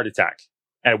faking a heart attack.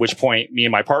 At which point, me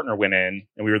and my partner went in,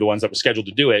 and we were the ones that were scheduled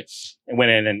to do it, and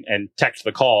went in and teched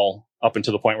the call up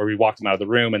until the point where we walked them out of the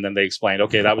room. And then they explained,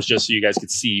 okay, that was just so you guys could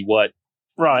see what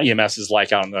EMS is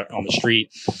like out on the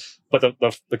street. But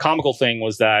the comical thing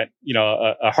was that,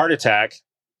 a heart attack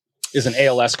is an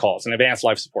ALS call. It's an advanced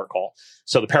life support call.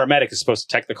 So the paramedic is supposed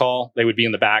to tech the call. They would be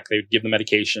in the back. They would give the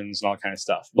medications and all that kind of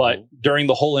stuff. But during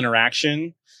the whole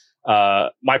interaction,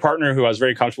 my partner, who I was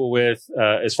very comfortable with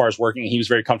as far as working, he was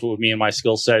very comfortable with me and my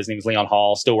skill set. His name is Leon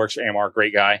Hall, still works for AMR,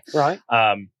 great guy. Right.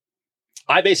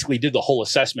 I basically did the whole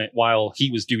assessment while he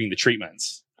was doing the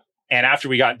treatments. And after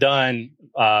we got done,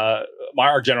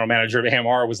 our general manager of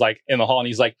AMR was like in the hall, and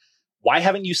he's like, why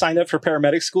haven't you signed up for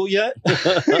paramedic school yet?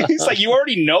 He's like, you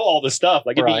already know all this stuff.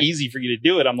 Like, it'd be easy for you to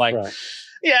do it. I'm like,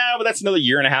 yeah, but that's another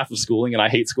year and a half of schooling, and I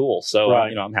hate school. So,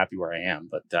 I'm happy where I am.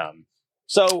 But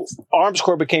so Arms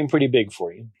Corps became pretty big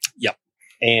for you. Yep.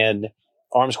 And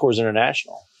Arms Corps is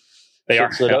international. They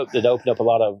are. So did it open up a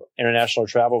lot of international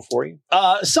travel for you?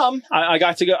 Some. I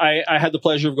got to go. I had the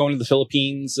pleasure of going to the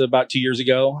Philippines about 2 years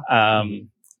ago.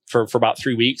 For about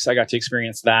 3 weeks, I got to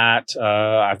experience that.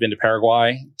 I've been to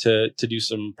Paraguay to do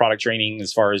some product training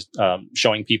as far as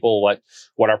showing people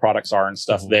what our products are and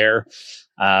stuff there.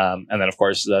 And then, of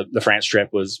course, the France trip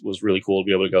was really cool to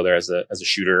be able to go there as a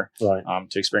shooter, to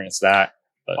experience that.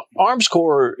 But Arms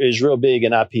Corps is real big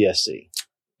in IPSC.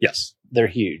 Yes, they're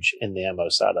huge in the ammo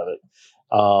side of it.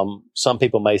 Some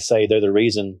people may say they're the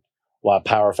reason why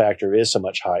power factor is so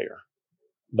much higher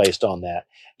based on that.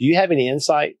 Do you have any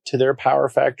insight to their power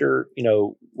factor,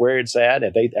 where it's at?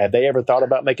 Have they ever thought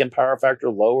about making power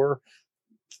factor lower,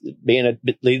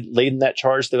 leading that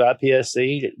charge through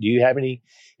IPSC? Do you have any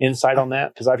insight on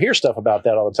that? Because I hear stuff about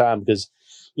that all the time, because,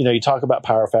 you talk about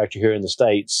power factor here in the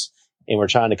States, and we're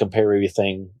trying to compare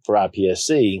everything for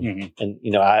IPSC. And,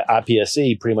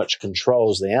 IPSC pretty much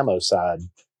controls the ammo side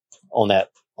on that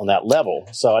level.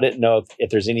 So I didn't know if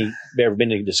there's ever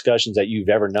been any discussions that you've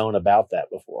ever known about that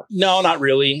before. No, not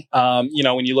really. When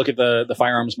you look at the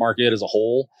firearms market as a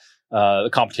whole, the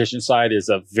competition side is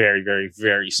a very, very,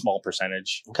 very small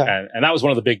percentage. Okay. And that was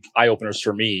one of the big eye openers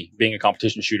for me, being a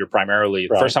competition shooter primarily.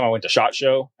 The first time I went to SHOT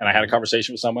Show and I had a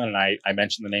conversation with someone, and I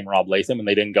mentioned the name Rob Latham, and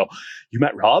they didn't go, "You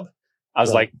met Rob?" I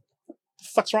was like, "The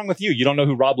fuck's wrong with you? You don't know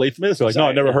who Rob Latham is?" They're like, "No,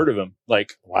 I've never heard of him."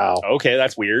 Like, wow. Okay,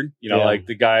 that's weird. Like,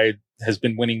 the guy has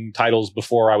been winning titles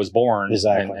before I was born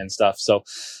and stuff. So,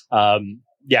 I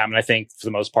think for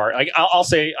the most part, like I'll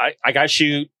say I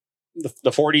shoot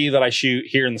the 40 that I shoot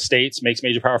here in the States makes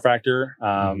major power factor.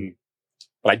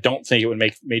 But I don't think it would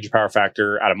make major power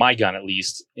factor out of my gun, at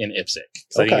least in IPSC.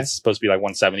 So I think it's supposed to be like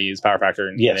 170 is power factor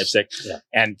in IPSC. Yeah.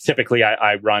 And typically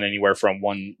I run anywhere from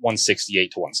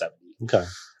 168 to 170. Okay.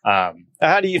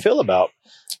 How do you feel about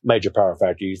major power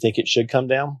factor? You think it should come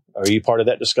down? Are you part of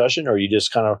that discussion, or are you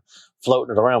just kind of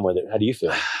floating it around with it? How do you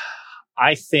feel?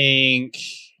 I think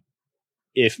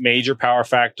if major power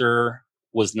factor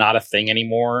was not a thing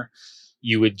anymore,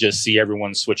 you would just see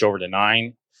everyone switch over to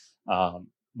 9,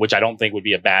 which I don't think would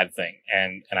be a bad thing.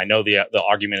 And I know the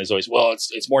argument is always, well,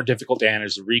 it's more difficult to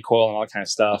manage the recoil and all that kind of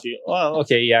stuff. Well,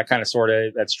 okay, yeah, kind of, sort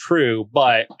of, that's true,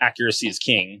 but accuracy is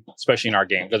king, especially in our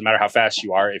game. It doesn't matter how fast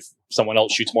you are. If someone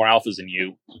else shoots more alphas than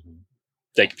you,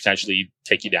 they could potentially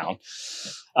take you down.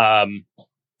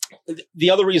 The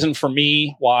other reason for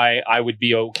me why I would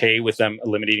be okay with them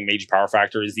eliminating major power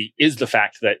factor is the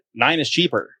fact that 9 is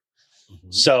cheaper.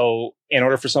 So in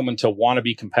order for someone to want to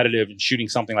be competitive in shooting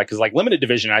something because limited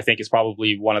division, I think is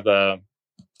probably one of the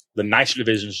nicer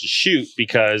divisions to shoot,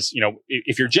 because,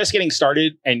 if you're just getting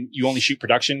started and you only shoot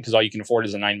production because all you can afford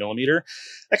is a 9mm,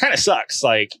 that kind of sucks.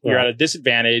 You're at a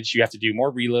disadvantage. You have to do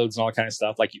more reloads and all that kind of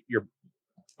stuff. You're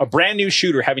a brand new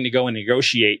shooter having to go and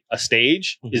negotiate a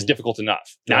stage is difficult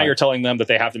enough. Now you're telling them that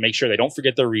they have to make sure they don't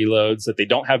forget their reloads, that they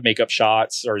don't have makeup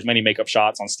shots or as many makeup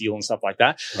shots on steel and stuff like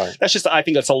that. Right. That's just, I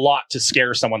think that's a lot to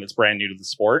scare someone that's brand new to the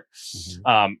sport.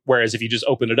 Whereas if you just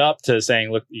open it up to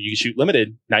saying, look, you can shoot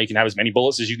limited, now you can have as many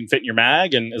bullets as you can fit in your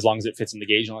mag, and as long as it fits in the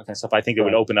gauge and all that kind of stuff, I think it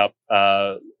would open up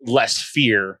less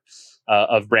fear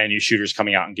of brand new shooters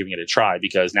coming out and giving it a try,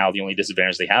 because now the only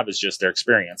disadvantage they have is just their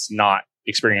experience, not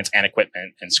experience and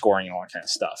equipment and scoring and all that kind of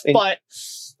stuff. But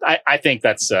I think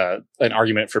that's an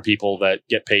argument for people that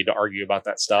get paid to argue about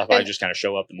that stuff. I just kind of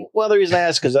show up and... Well, the reason I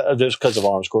ask is just because of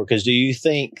Arms Corps. Because do you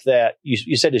think that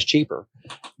you said it's cheaper?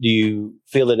 Do you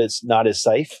feel that it's not as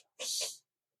safe?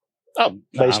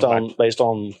 based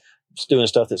on doing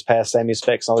stuff that's past SAAMI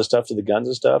specs and all this stuff to the guns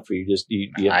and stuff? Or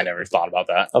I never thought about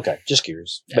that. Okay, just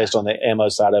curious. Yeah. Based on the ammo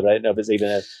side of it, I didn't know if it's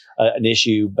even an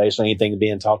issue based on anything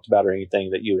being talked about or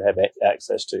anything that you would have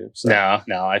access to. So.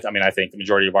 No. I think the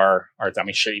majority of our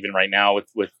shit, even right now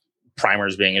with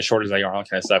primers being as short as they are, all that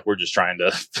kind of stuff, we're just trying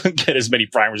to get as many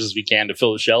primers as we can to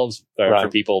fill the shelves for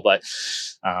people. But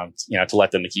to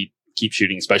let them to keep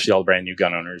shooting, especially all the brand new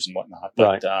gun owners and whatnot.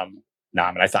 But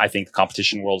I think the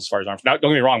competition world, as far as arms, now,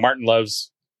 don't get me wrong, Martin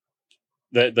loves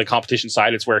the competition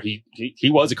side. It's where he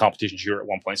was a competition shooter at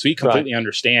one point, so he completely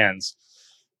understands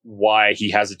why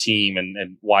he has a team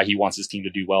and why he wants his team to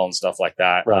do well and stuff like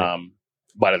that. Right.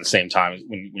 But at the same time,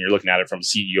 when you're looking at it from a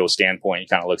CEO standpoint, he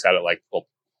kind of looks at it like, well,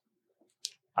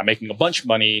 I'm making a bunch of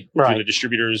money through the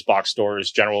distributors, box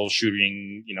stores, general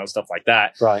shooting, stuff like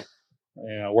that. Right.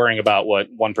 Worrying about what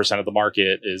 1% of the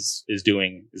market is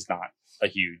doing is not a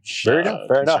huge fair enough.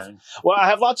 Well, I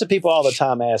have lots of people all the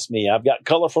time ask me, I've got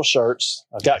colorful shirts,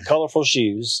 I've got colorful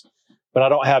shoes, but I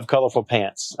don't have colorful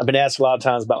pants. I've been asked a lot of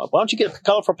times about, why don't you get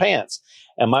colorful pants?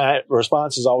 And my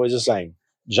response is always the same.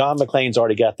 John McClane's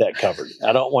already got that covered.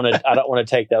 I don't want to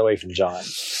take that away from John.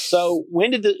 So when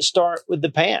did it start with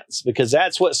the pants? Because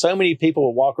that's what so many people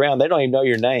will walk around. They don't even know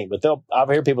your name, but I've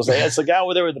heard people say, it's the guy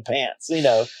over there with the pants.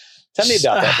 Tell me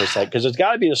about that for a second, because there's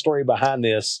got to be a story behind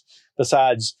this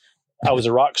besides, I was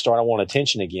a rock star and I want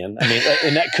attention again. I mean,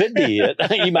 and that could be it.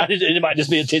 It might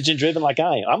just be attention driven like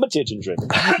I am. I'm attention driven.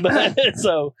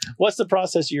 So what's the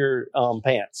process of your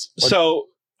pants? So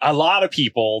a lot of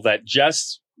people that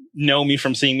just know me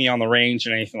from seeing me on the range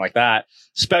and anything like that,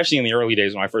 especially in the early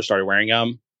days when I first started wearing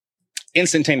them,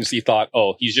 instantaneously thought,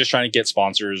 oh, he's just trying to get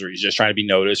sponsors, or he's just trying to be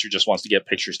noticed, or just wants to get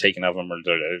pictures taken of him, or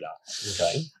da da da.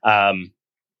 Okay.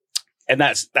 And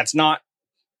that's not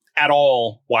at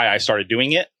all why I started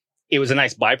doing it. It was a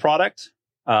nice byproduct.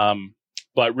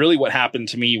 But really what happened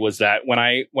to me was that when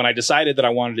I decided that I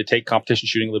wanted to take competition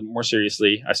shooting a little bit more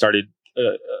seriously, I started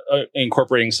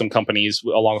incorporating some companies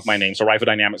along with my name. So Rifle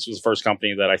Dynamics was the first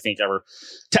company that I think ever.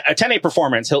 10A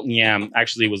Performance, Hilton Yam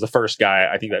actually was the first guy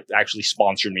I think that actually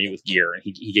sponsored me with gear. And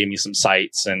he gave me some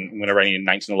sights, and whenever I needed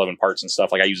 1911 parts and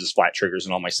stuff, like I use his flat triggers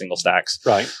in all my single stacks.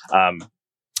 Right.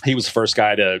 He was the first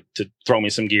guy to throw me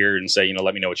some gear and say,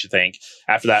 let me know what you think.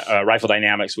 After that, Rifle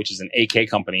Dynamics, which is an AK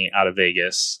company out of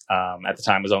Vegas, at the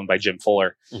time was owned by Jim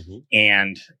Fuller. Mm-hmm.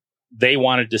 And they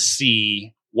wanted to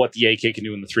see what the AK can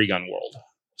do in the 3-gun world.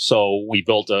 So we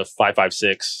built a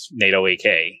 5.56 NATO AK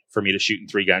for me to shoot in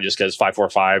 3-gun, just because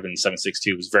 5.45 and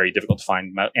 7.62 was very difficult to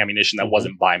find ammunition that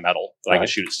wasn't bimetal that I could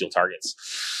shoot at steel targets.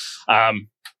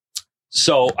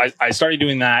 So I started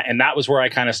doing that, and that was where I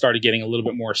kind of started getting a little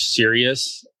bit more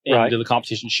serious into the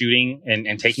competition shooting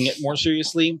and taking it more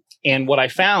seriously. And what I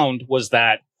found was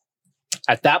that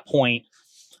at that point,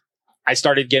 I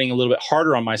started getting a little bit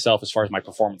harder on myself as far as my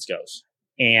performance goes.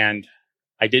 And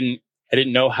I didn't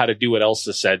know how to do what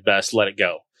Elsa said best, let it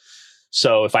go.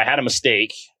 So if I had a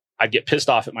mistake, I'd get pissed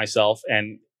off at myself,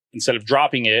 and instead of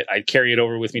dropping it, I'd carry it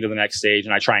over with me to the next stage,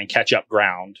 and I try and catch up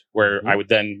ground where I would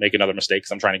then make another mistake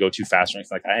because I'm trying to go too fast or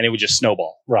anything like that. And it would just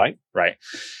snowball. Right.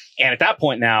 And at that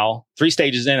point now, 3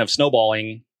 stages in of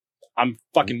snowballing, I'm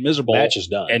fucking miserable. Match is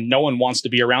done. And no one wants to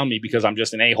be around me because I'm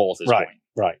just an a-hole at this point.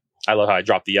 Right. I love how I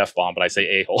dropped the F-bomb, but I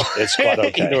say a-hole. It's quite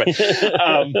okay.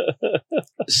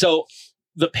 So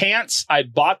the pants, I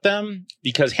bought them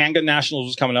because Handgun Nationals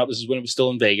was coming up. This is when it was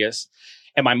still in Vegas.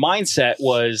 And my mindset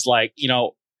was like,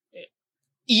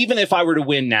 even if I were to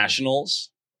win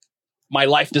nationals, my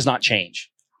life does not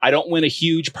change. I don't win a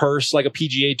huge purse like a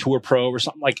PGA Tour Pro or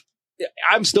something. Like,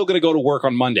 I'm still going to go to work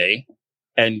on Monday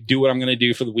and do what I'm going to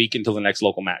do for the week until the next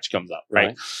local match comes up.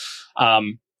 Right.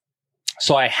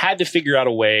 So I had to figure out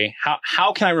a way.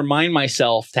 How can I remind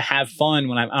myself to have fun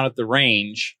when I'm out at the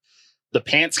range? The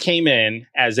pants came in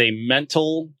as a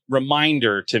mental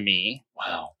reminder to me.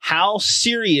 Wow. How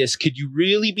serious could you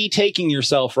really be taking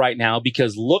yourself right now?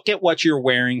 Because look at what you're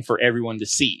wearing for everyone to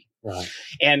see. Right.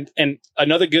 And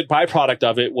another good byproduct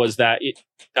of it was that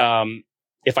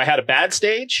if I had a bad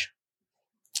stage,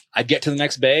 I'd get to the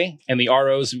next bay and the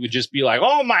ROs would just be like,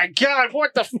 oh my God,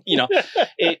 what the,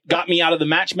 it got me out of the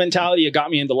match mentality. It got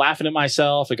me into laughing at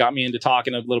myself. It got me into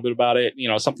talking a little bit about it,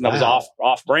 something that was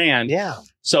off brand. Yeah.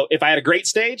 So if I had a great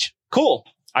stage, cool.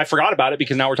 I forgot about it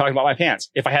because now we're talking about my pants.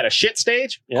 If I had a shit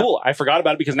stage, cool. I forgot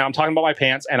about it because now I'm talking about my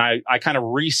pants, and I kind of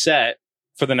reset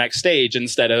for the next stage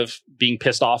instead of being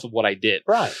pissed off of what I did.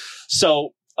 Right.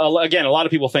 So again, a lot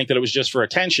of people think that it was just for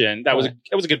attention. It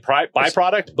was a good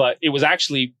byproduct, but it was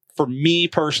actually for me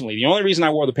personally, the only reason I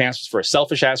wore the pants was for a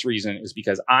selfish ass reason, is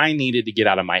because I needed to get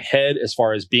out of my head as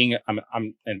far as being,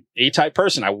 I'm an A-type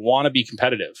person. I want to be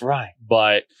competitive. Right.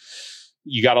 But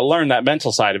you got to learn that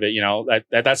mental side of it. You know,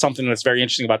 that's something that's very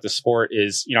interesting about this sport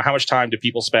is, you know, how much time do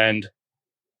people spend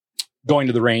going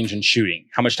to the range and shooting?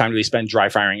 How much time do they spend dry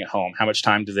firing at home? How much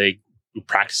time do they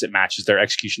practice at matches, their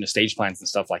execution of stage plans and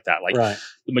stuff like that? Like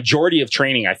the majority of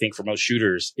training, I think, for most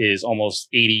shooters is almost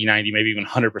 80, 90, maybe even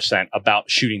 100% about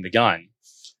shooting the gun.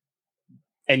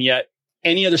 And yet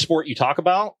any other sport you talk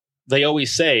about, they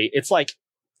always say it's like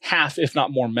half, if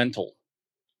not more, mental.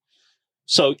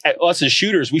 So us as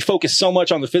shooters, we focus so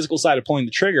much on the physical side of pulling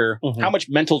the trigger. How much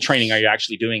mental training are you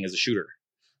actually doing as a shooter?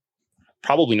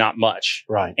 Probably not much.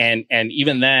 Right. And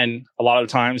even then, a lot of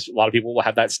times, a lot of people will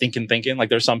have that stinking thinking. Like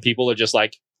there's some people that just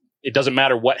like, it doesn't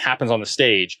matter what happens on the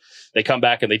stage. They come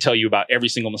back and they tell you about every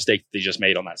single mistake they just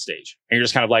made on that stage. And you're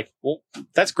just kind of like, well,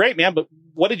 that's great, man. But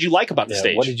what did you like about the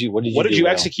stage? What did you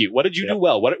execute? What did you do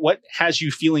well? What has you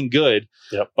feeling good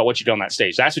about what you did on that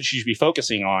stage? That's what you should be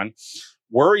focusing on.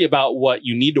 Worry about what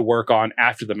you need to work on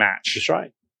after the match. That's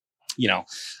right. You know,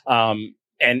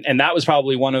 and that was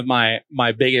probably one of my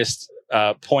biggest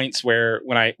points where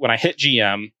when I hit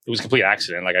GM, it was a complete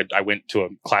accident. Like I went to a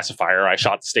classifier. I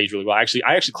shot the stage really well. I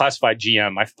actually classified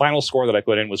GM. My final score that I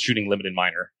put in was shooting limited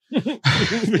minor.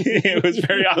 It was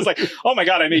I was like, oh my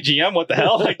God, I made GM. What the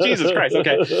hell? Like, Jesus Christ.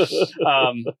 Okay.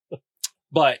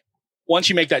 But once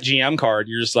you make that GM card,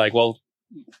 you're just like, well,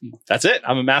 that's it.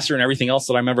 I'm a master in everything else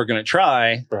that I'm ever going to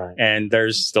try. Right. And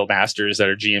there's still masters that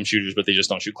are GM shooters, but they just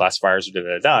don't shoot classifiers or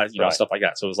you know, stuff like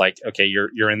that. So it was like, okay,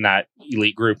 you're in that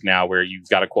elite group now where you've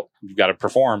got to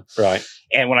perform. Right.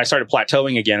 And when I started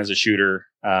plateauing again as a shooter,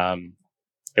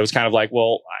 it was kind of like,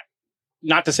 well,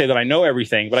 not to say that I know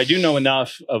everything, but I do know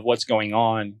enough of what's going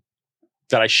on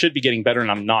that I should be getting better and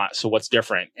I'm not. So what's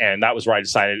different? And that was where I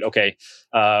decided, okay,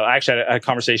 I actually had a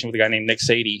conversation with a guy named Nick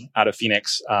Sadie out of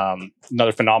Phoenix,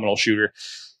 another phenomenal shooter.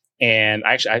 And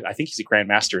I think he's a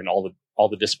grandmaster in all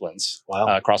the disciplines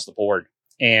across the board.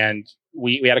 And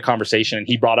we had a conversation and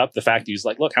he brought up the fact, he was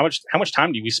like, look, how much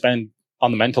time do we spend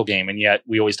on the mental game? And yet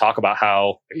we always talk about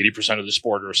how 80% of the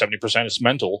sport or 70% is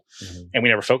mental and we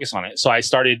never focus on it. So I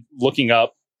started looking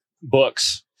up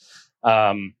books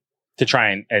to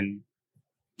try and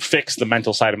fix the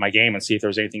mental side of my game and see if there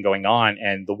was anything going on.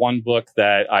 And the one book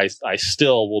that I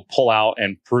still will pull out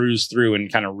and peruse through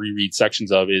and kind of reread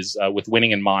sections of is With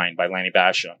Winning in Mind by Lanny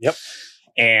Basham. Yep.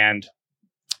 And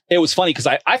it was funny because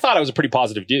I thought I was a pretty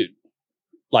positive dude.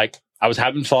 Like I was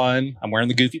having fun. I'm wearing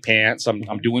the goofy pants. I'm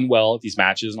doing well at these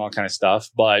matches and all kind of stuff.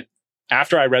 But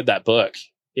after I read that book,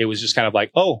 it was just kind of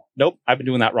like, oh, nope, I've been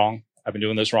doing that wrong. I've been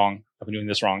doing this wrong. I've been doing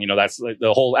this wrong. You know, that's like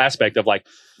the whole aspect of like,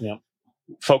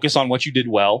 focus on what you did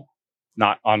well,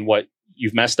 not on what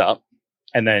you've messed up.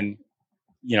 And then,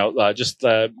 you know, just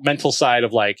the mental side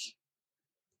of like,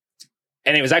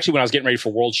 and it was actually when I was getting ready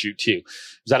for World Shoot too, it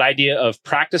was that idea of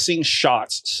practicing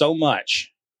shots so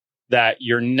much that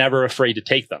you're never afraid to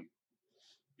take them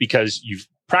because you've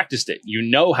practiced it. You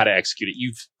know how to execute it.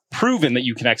 You've proven that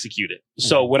you can execute it.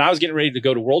 So when I was getting ready to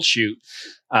go to World Shoot,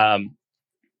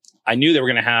 I knew they were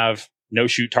going to have no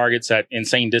shoot targets at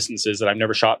insane distances that I've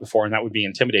never shot before. And that would be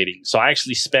intimidating. So I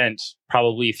actually spent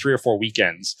probably 3 or 4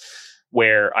 weekends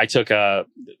where I took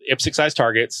IPSC size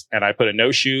targets and I put a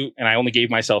no shoot and I only gave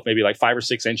myself maybe like 5 or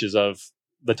 6 inches of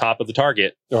the top of the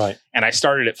target. Right. And I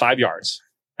started at 5 yards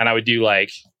and I would do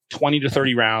like 20 to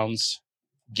 30 rounds,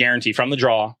 guarantee from the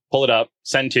draw, pull it up,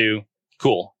 send 2.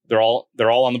 Cool. They're all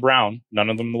on the brown, none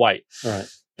of them the white. Right.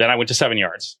 Then I went to 7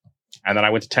 yards. And then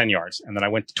I went to 10 yards and then I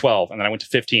went to 12 and then I went to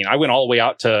 15. I went all the way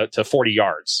out to 40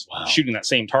 yards shooting that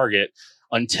same target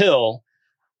until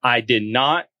I did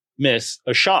not miss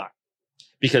a shot.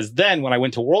 Because then when I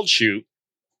went to World Shoot,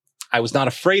 I was not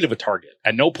afraid of a target.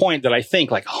 At no point did I think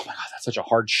like, oh my God, that's such a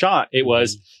hard shot. It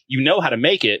was, you know how to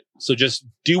make it. So just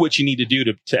do what you need to do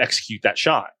to execute that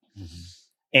shot.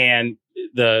 And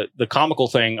the comical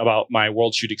thing about my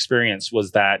World Shoot experience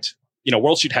was that, you know,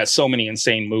 World Shoot has so many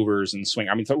insane movers and swing.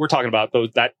 I mean, we're talking about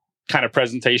that kind of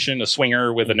presentation, a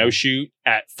swinger with a no shoot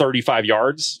at 35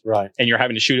 yards. Right. And you're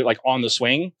having to shoot it like on the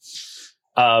swing.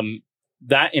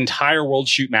 That entire World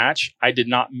Shoot match, I did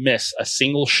not miss a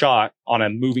single shot on a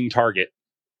moving target.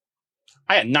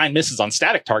 I had 9 misses on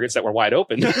static targets that were wide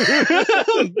open, but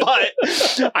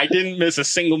I didn't miss a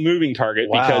single moving target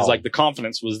because like the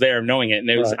confidence was there knowing it. And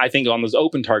it was, I think on those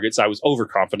open targets, I was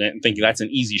overconfident and thinking that's an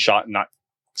easy shot and not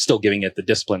still giving it the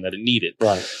discipline that it needed.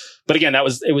 Right. But again, it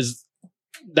was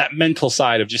that mental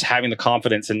side of just having the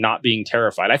confidence and not being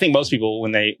terrified. I think most people,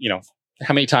 when they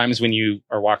how many times when you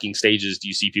are walking stages do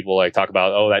you see people like talk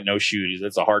about, oh, that no shoot,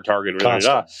 that's a hard target,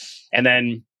 and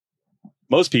then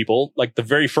most people, like the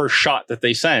very first shot that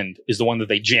they send is the one that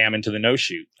they jam into the no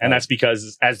shoot. And that's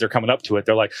because as they're coming up to it,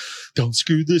 they're like, don't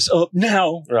screw this up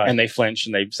now. Right. And they flinch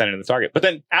and they send it to the target. But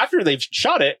then after they've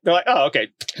shot it, they're like, oh, okay,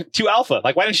 2 alpha.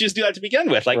 Like, why didn't you just do that to begin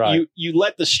with? Like you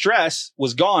let the stress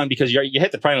was gone because you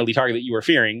hit the primary target that you were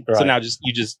fearing. Right. So now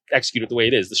you just execute it the way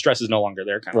it is. The stress is no longer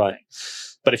there kind of thing.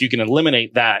 But if you can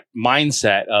eliminate that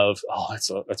mindset of, oh, that's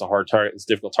a hard target, it's a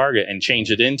difficult target, and change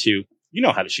it into, you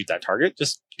know how to shoot that target.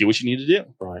 Just do what you need to do.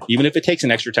 Right. Even if it takes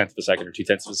an extra 1/10 of a second or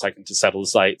 2/10 of a second to settle the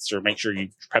sights or make sure you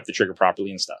prep the trigger properly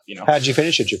and stuff. You know. How'd you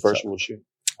finish at your first world shoot?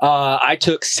 I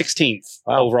took 16th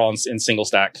overall in single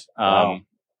stack,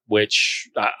 which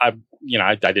I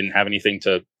didn't have anything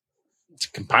to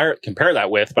compare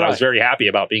that with, but I was very happy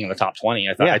about being in the top 20.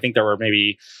 I think there were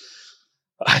maybe,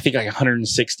 like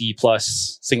 160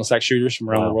 plus single stack shooters from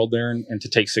around the world there, and to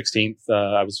take 16th,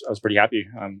 I was pretty happy.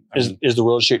 Is the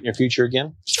world shoot in your future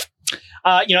again?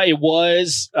 It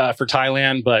was for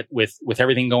Thailand, but with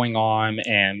everything going on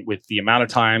and with the amount of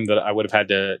time that I would have had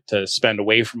to spend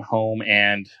away from home,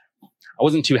 and I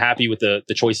wasn't too happy with the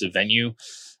choice of venue.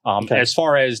 As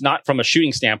far as not from a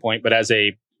shooting standpoint, but as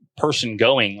a person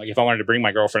going, like if I wanted to bring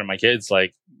my girlfriend and my kids,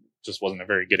 like just wasn't a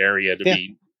very good area to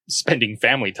be spending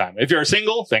family time. If you're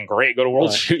single, then great, go to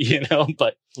World Shoot,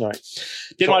 but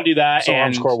didn't want to do that. So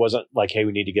Arms Corps wasn't like, hey,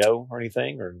 we need to go or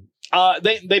anything, or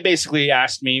they basically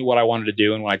asked me what I wanted to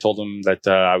do, and when I told them that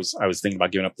I was thinking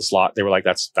about giving up the slot, they were like,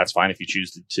 "That's fine if you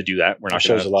choose to do that. We're not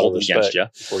going to hold it against you."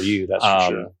 For you, that's for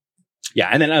sure. Yeah,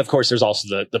 and then of course there's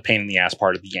also the pain in the ass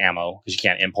part of the ammo, because you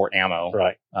can't import ammo.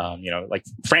 Right. Like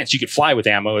France, you could fly with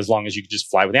ammo as long as you could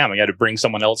just fly with ammo. You had to bring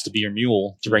someone else to be your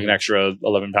mule to bring an extra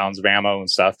 11 pounds of ammo and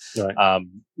stuff. Right.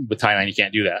 With Thailand, you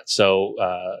can't do that. So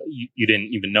you didn't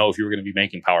even know if you were going to be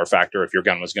making power factor, if your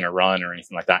gun was going to run or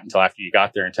anything like that until after you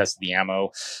got there and tested the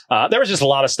ammo. There was just a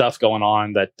lot of stuff going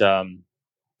on that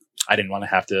I didn't want to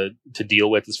have to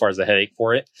deal with as far as the headache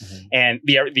for it. Mm-hmm. And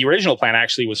the original plan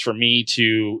actually was for me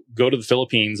to go to the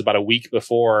Philippines about a week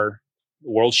before the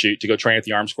World Shoot to go train at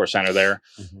the Arms Corps Center there,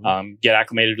 get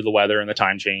acclimated to the weather and the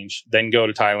time change, then go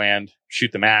to Thailand,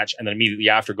 shoot the match, and then immediately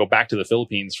after go back to the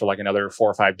Philippines for like another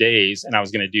 4 or 5 days. And I was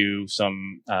going to do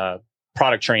some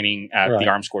product training at the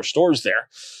Arms Corps stores there.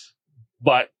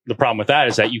 But the problem with that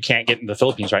is that you can't get into the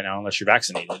Philippines right now unless you're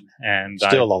vaccinated. And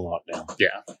still on lockdown.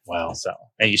 Yeah. Wow. So,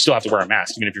 and you still have to wear a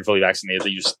mask, even if you're fully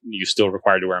vaccinated. You're still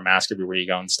required to wear a mask everywhere you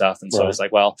go and stuff. And so it's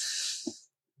like, well,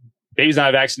 baby's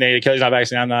not vaccinated, Kelly's not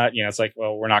vaccinated, I'm not. It's like,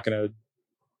 well, we're not going to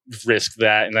risk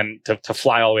that. And then to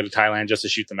fly all the way to Thailand just to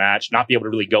shoot the match, not be able to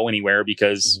really go anywhere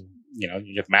because you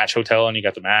get the match hotel and you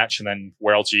got the match, and then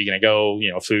where else are you going to go?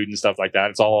 Food and stuff like that.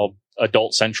 It's all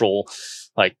adult central,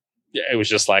 like. It was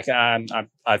just like,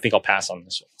 I think I'll pass on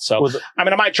this one. So, I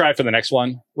might try for the next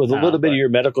one. With a little bit of your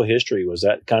medical history, was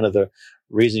that kind of the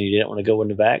reason you didn't want to go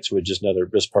into vax, or just another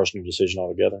personal decision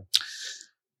altogether?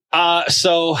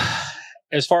 So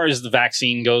as far as the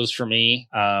vaccine goes for me,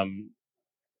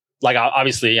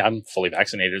 obviously I'm fully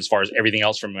vaccinated as far as everything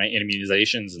else from my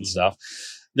immunizations and stuff.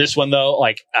 This one though,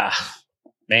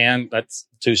 man, that's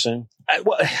too soon.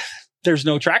 There's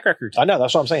no track record. I know.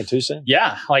 That's what I'm saying. Too soon.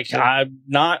 Yeah. I'm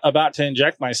not about to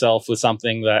inject myself with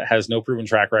something that has no proven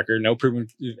track record, no proven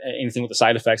anything with the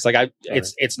side effects.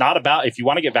 It's not about, if you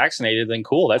want to get vaccinated, then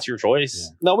cool. That's your choice.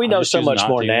 Yeah. No, we know so much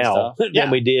more now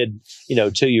than we did,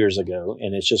 2 years ago.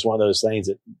 And it's just one of those things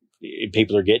that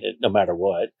people are getting it no matter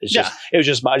what. It's just, it was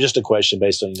just a question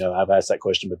based on, I've asked that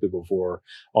question by people before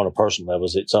on a personal level.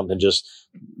 Is it something just,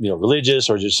 religious,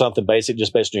 or just something basic,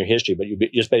 just based on your history, but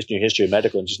just based on your history of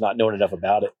medical and just not knowing enough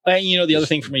about it? And, the other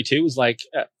thing for me too was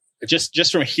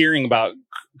just from hearing about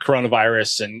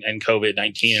coronavirus and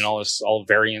COVID-19 and all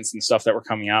variants and stuff that were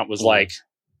coming out was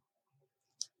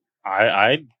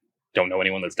I don't know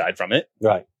anyone that's died from it.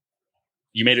 Right.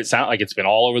 You made it sound like it's been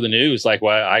all over the news. Like,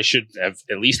 well, I should have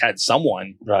at least had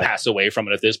someone pass away from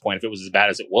it at this point if it was as bad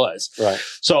as it was. Right.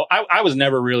 So I was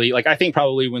never really I think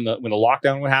probably when the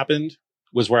lockdown happened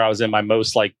was where I was in my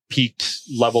most peaked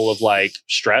level of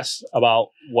stress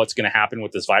about what's going to happen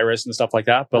with this virus and stuff like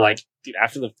that. But dude,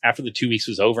 after the 2 weeks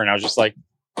was over, and I was just like,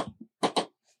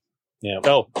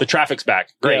 oh, the traffic's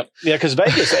back. Great. Yeah. Cause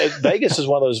Vegas is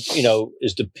one of those,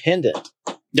 is dependent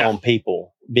on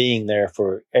people being there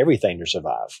for everything to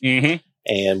survive. Mm-hmm.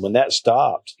 And when that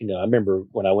stopped, I remember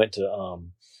when I went to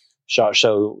SHOT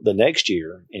Show the next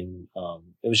year, and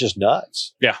it was just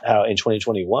nuts. Yeah. How in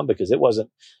 2021, because it wasn't,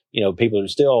 people are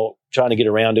still trying to get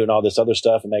around doing all this other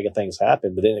stuff and making things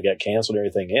happen, but then it got canceled and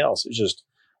everything else. It's just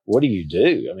what do you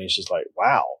do? I mean, it's just like,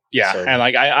 wow. Yeah. So, and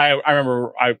like, I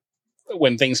remember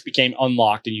when things became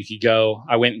unlocked and you could go,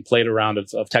 I went and played a round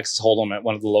of Texas Hold'em at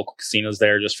one of the local casinos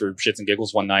there just for shits and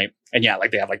giggles one night. And yeah,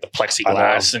 like they have like the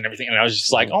plexiglass and everything. And I was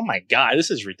just like, oh my God, this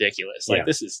is ridiculous. Like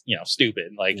this is,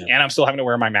 stupid. Like, and I'm still having to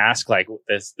wear my mask. Like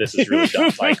this is really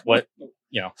dumb. Like what,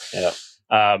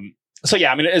 so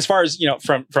yeah, I mean, as far as,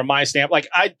 from my stamp, like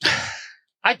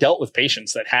I dealt with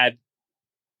patients that had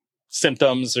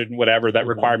symptoms or whatever that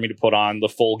required me to put on the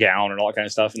full gown and all that kind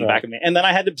of stuff in the back of me. And then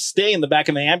I had to stay in the back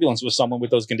of the ambulance with someone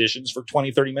with those conditions for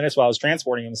 20, 30 minutes while I was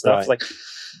transporting him and stuff. It's like,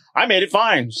 I made it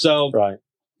fine. So,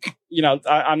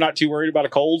 I'm not too worried about a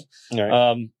cold.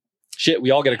 Shit,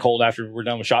 we all get a cold after we're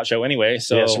done with SHOT Show anyway.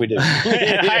 So yes, we do.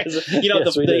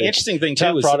 The interesting thing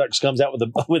too is Products comes out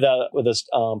with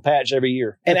a patch every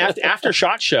year. And after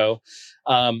SHOT Show,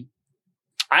 I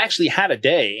actually had a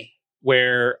day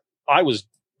where I was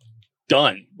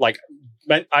done. Like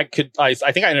I think I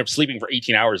ended up sleeping for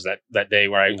 18 hours that day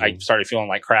where I started feeling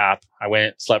like crap. I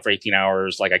went, slept for 18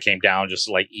 hours. Like I came down just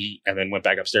to like eat and then went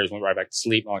back upstairs, went right back to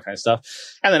sleep and all that kind of stuff.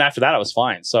 And then after that, I was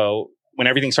fine. So when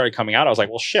everything started coming out, I was like,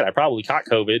 well, shit, I probably caught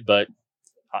COVID, but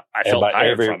I felt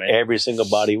tired from it. Every single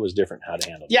body was different how to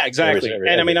handle it. Yeah, exactly.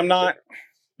 I mean, I'm not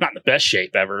in the best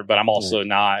shape ever, but I'm also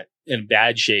not in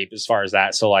bad shape as far as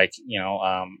that. So like,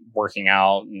 working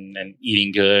out and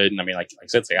eating good. And I mean, like I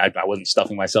said, I wasn't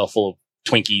stuffing myself full of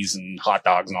Twinkies and hot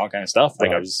dogs and all that kind of stuff.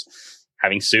 Like I was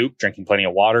having soup, drinking plenty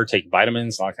of water, taking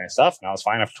vitamins and all that kind of stuff. And I was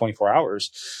fine after 24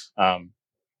 hours.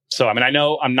 So, I mean, I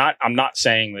know I'm not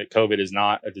saying that COVID is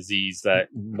not a disease that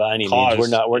by any means,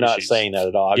 we're not saying that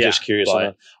at all. I'm just curious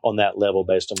on that level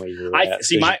based on where you were at.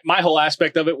 See, my whole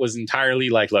aspect of it was entirely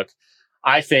like, look,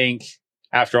 I think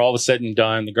after all was said and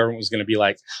done, the government was going to be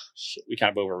like, shit, we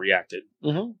kind of overreacted.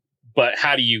 Mm-hmm. But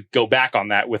how do you go back on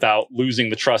that without losing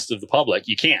the trust of the public?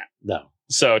 You can't. No.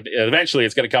 So eventually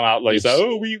it's going to come out like,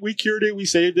 we cured it, we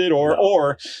saved it,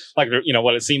 or like,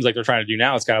 what it seems like they're trying to do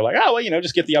now. It's kind of like,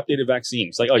 just get the updated vaccine.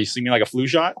 It's like, oh, you see me like a flu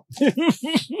shot?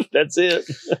 That's it.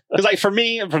 Because like for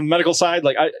me, from the medical side,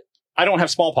 like I don't have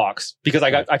smallpox because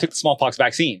I took the smallpox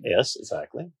vaccine. Yes,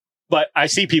 exactly. But I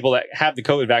see people that have the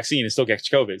COVID vaccine and still get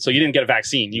COVID. So you didn't get a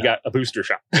vaccine; you got a booster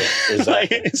shot.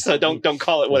 Exactly. So don't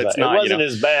call it what it's not. It wasn't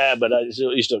as bad, but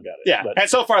you still got it. Yeah, but. And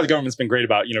so far the government's been great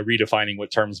about redefining what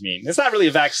terms mean. It's not really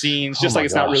a vaccine, it's just like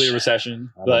it's not really a recession.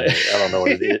 I don't know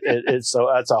what it is. It's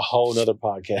so that's a whole other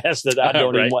podcast that I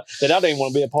don't even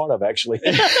want to be a part of. Actually,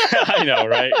 I know,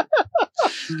 right?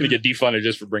 Gonna get defunded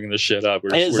just for bringing this shit up. We're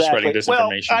spreading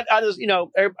disinformation. Well, I just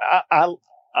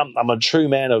I'm a true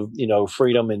man of,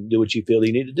 freedom and do what you feel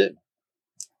you need to do.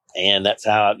 And that's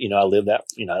how, I live that,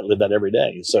 I live that every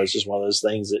day. So it's just one of those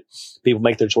things that people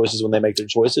make their choices when they make their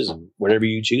choices, and whatever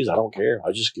you choose, I don't care. I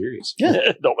was just curious.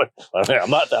 Yeah.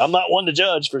 I'm not one to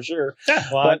judge for sure. Yeah,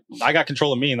 well, but I got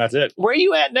control of me and that's it. Where are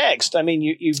you at next? I mean,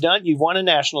 you've won in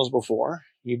nationals before.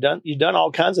 You've done all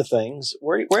kinds of things.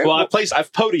 Where I've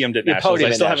podiumed at nationals.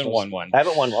 I still haven't won one. I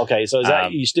haven't won. Okay. So is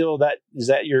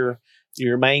that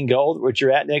your main goal, what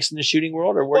you're at next in the shooting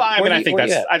world? Or I think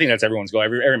that's everyone's goal.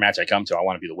 Every match I come to, I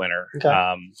want to be the winner. Okay.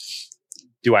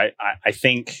 I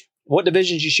think what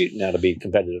divisions you shooting now to be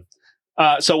competitive?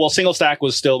 Single stack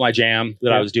was still my jam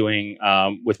that I was doing,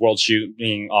 with World Shoot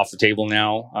being off the table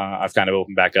now. I've kind of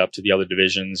opened back up to the other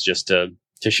divisions just to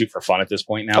shoot for fun at this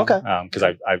point now. Okay. Cause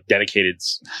I've dedicated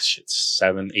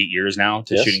 7-8 years now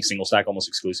to shooting single stack almost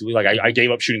exclusively. Like I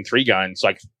gave up shooting 3-gun so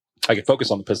I could focus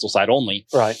on the pistol side only.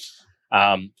 Right.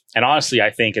 And honestly,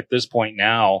 I think at this point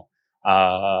now,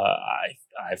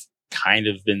 I've kind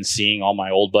of been seeing all my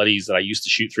old buddies that I used to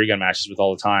shoot 3-gun matches with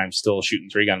all the time, still shooting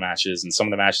 3-gun matches. And some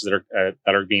of the matches that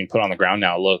are being put on the ground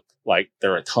now look like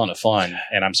they're a ton of fun,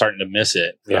 and I'm starting to miss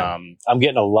it. Yeah. I'm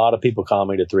getting a lot of people calling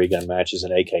me to 3-gun matches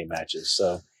and AK matches.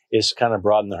 So it's kind of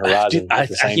broadened the horizon at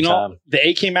the same time. The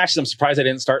AK matches, I'm surprised I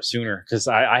didn't start sooner because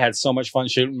I had so much fun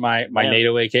shooting my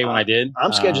NATO AK when I did.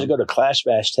 I'm scheduled to go to Clash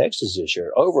Bash, Texas this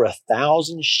year. Over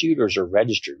 1,000 shooters are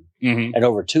registered, and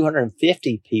over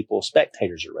 250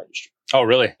 spectators are registered. Oh,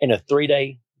 really? In a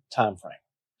 3-day time frame.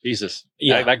 Jesus.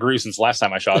 Yeah. That grew since the last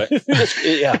time I shot it.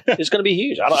 It's going to be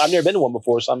huge. I've never been to one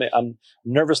before, so I'm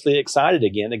nervously excited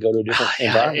again to go to a different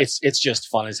environment. It's just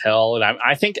fun as hell. And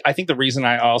I think the reason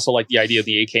I also like the idea of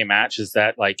the AK match is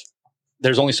that like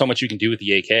there's only so much you can do with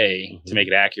the AK to make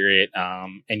it accurate.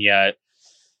 And yet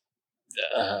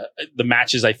the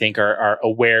matches I think are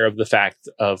aware of the fact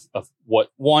of what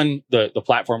one, the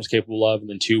platform is capable of, and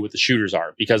then two, what the shooters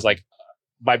are. Because like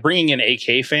by bringing in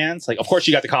AK fans, like, of course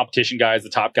you got the competition guys, the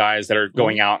top guys that are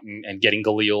going out and getting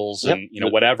Galils and,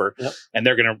 whatever. Yep. And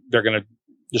they're going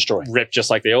to destroy, rip just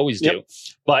like they always do.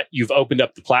 But you've opened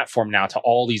up the platform now to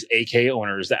all these AK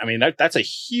owners. That, I mean, that's a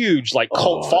huge like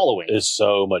cult following. It's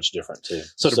so much different too.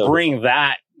 So to bring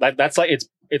that's like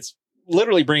it's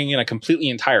literally bringing in a completely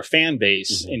entire fan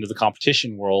base into the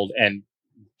competition world. And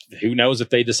who knows if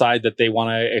they decide that they want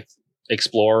to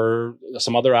explore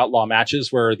some other outlaw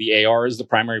matches where the AR is the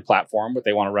primary platform, but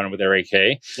they want to run it with their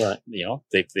AK. Right. You know,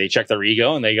 they check their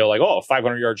ego and they go like, oh,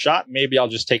 500-yard shot. Maybe I'll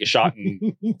just take a shot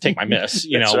and take my miss,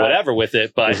 you know, whatever with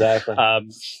it. But exactly.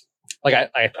 Like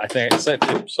I think I said,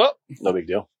 no big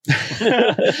deal.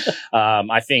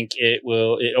 I think it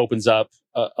opens up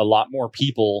a lot more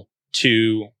people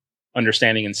to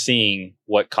understanding and seeing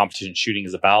what competition shooting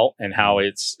is about and how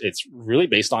it's really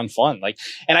based on fun. Like,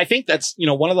 and I think that's, you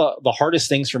know, one of the hardest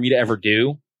things for me to ever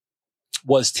do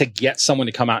was to get someone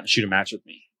to come out and shoot a match with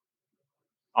me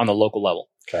on the local level.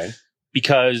 Okay.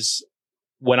 Because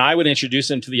when I would introduce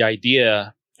them to the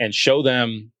idea and show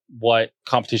them what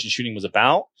competition shooting was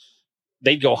about,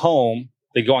 they'd go home,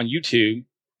 they'd go on YouTube,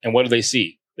 and what do they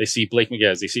see? They see Blake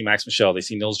Miguez, they see Max Michel, they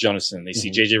see Nils Jonassen, they see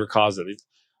JJ Racaza,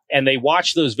 and they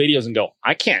watch those videos and go,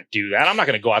 I can't do that. I'm not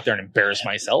going to go out there and embarrass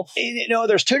myself. You know,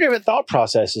 there's two different thought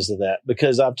processes to that,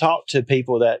 because I've talked to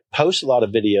people that post a lot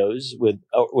of videos with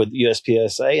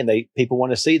USPSA, and people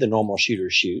want to see the normal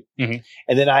shooters shoot. Mm-hmm.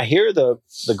 And then I hear the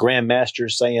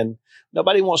grandmasters saying,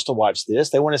 nobody wants to watch this.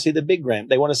 They want to see they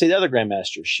want to see the other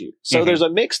grandmasters shoot. So there's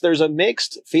a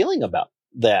mixed feeling about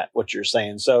that, what you're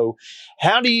saying. So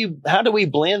how do we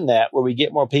blend that where we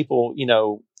get more people, you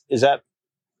know,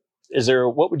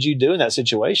 what would you do in that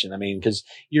situation? I mean, because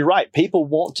you're right. People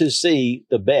want to see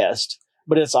the best,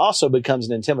 but it's also becomes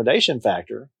an intimidation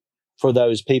factor for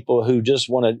those people who just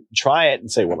want to try it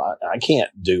and say, well, I can't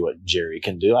do what Jerry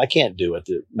can do. I can't do what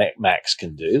the Max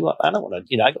can do. I don't want to,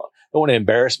 you know, I don't want to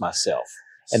embarrass myself.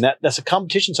 And that's a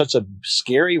competition, such a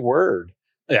scary word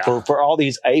for all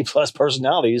these A+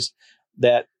 personalities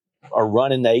that are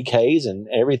running the AKs and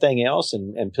everything else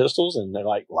and pistols. And they're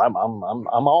like, well,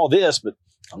 I'm all this, but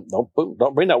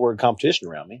don't bring that word competition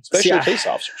around me, especially police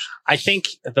officers. I think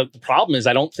the problem is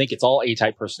I don't think it's all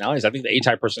A-type personalities. I think the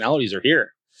A-type personalities are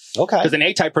here. Okay. Because an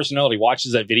A-type personality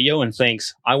watches that video and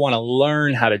thinks, I want to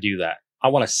learn how to do that. I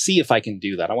want to see if I can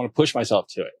do that. I want to push myself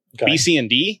to it. Okay. B, C, and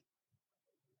D,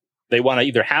 they want to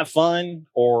either have fun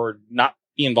or not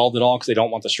be involved at all because they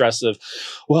don't want the stress of,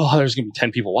 well, there's going to be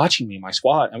 10 people watching me in my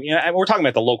squad. I mean, we're talking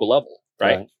about the local level,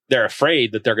 right? They're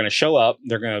afraid that they're going to show up.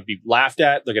 They're going to be laughed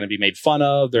at. They're going to be made fun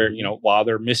of. They're, you know, while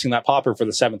they're missing that popper for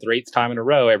the 7th or 8th time in a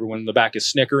row, everyone in the back is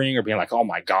snickering or being like, oh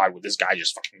my God, would this guy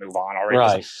just fucking move on already?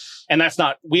 Right. And that's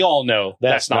not, we all know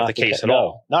that's not the case at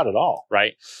all. Not at all.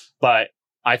 Right. But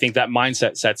I think that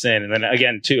mindset sets in. And then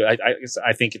again, too,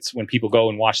 I think it's when people go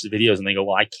and watch the videos and they go,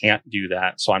 well, I can't do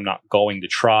that. So I'm not going to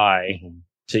try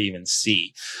to even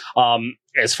see.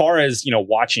 As far as, you know,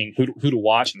 watching who to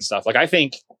watch and stuff, like I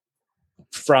think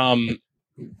from,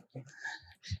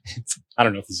 I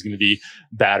don't know if this is going to be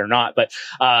bad or not, but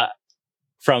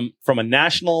from a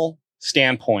national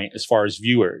standpoint, as far as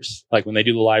viewers, like when they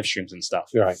do the live streams and stuff,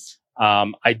 right?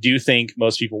 I do think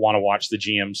most people want to watch the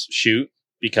GMs shoot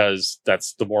because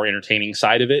that's the more entertaining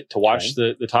side of it, to watch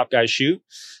the top guys shoot.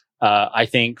 I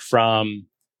think from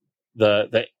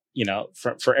the you know,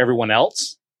 for everyone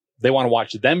else, they want to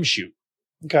watch them shoot.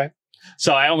 Okay.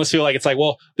 So I almost feel like it's like,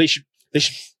 well, they should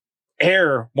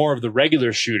air more of the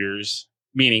regular shooters,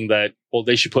 meaning that, well,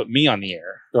 they should put me on the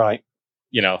air. Right.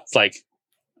 You know, it's like,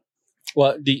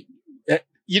 well,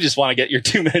 you just want to get your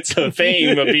 2 minutes of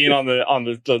fame of being on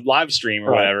the live stream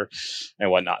or whatever and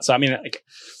whatnot. So, I mean, like,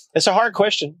 it's a hard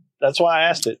question. That's why I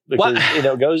asked it, because, you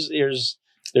know,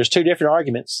 there's two different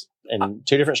arguments. And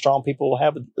two different strong people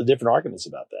have different arguments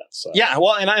about that. So yeah,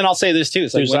 well, and I'll say this too.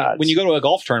 It's like when you go to a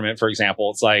golf tournament, for example,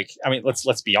 it's like, I mean,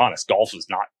 let's be honest, golf is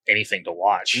not anything to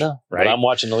watch. No, right? But I'm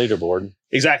watching the leaderboard.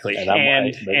 Exactly,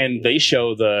 and they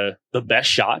show the best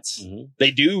shots. Mm-hmm.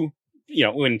 They do, you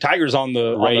know, when Tiger's on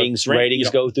the ratings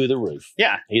go through the roof.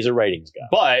 Yeah, he's a ratings guy.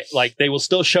 But like, they will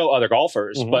still show other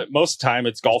golfers, but most of the time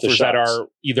it's golfers that are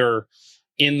either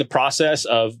in the process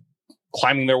of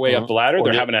climbing their way up the ladder.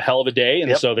 They're having a hell of a day.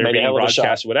 And so they're being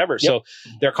broadcast or whatever. So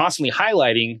they're constantly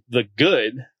highlighting the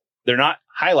good. They're not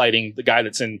highlighting the guy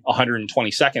that's in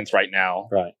 122nd right now.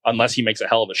 Right. Unless he makes a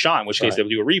hell of a shot, in which case they'll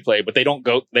do a replay, but they don't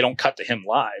cut to him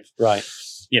live. Right.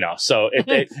 You know, so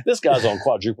this guy's on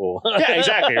quadruple. Yeah,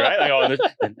 exactly. Right. Like,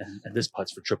 and this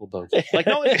putt's for triple bogey. Like,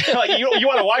 no, like you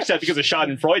want to watch that because of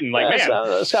Schadenfreude. Like, man,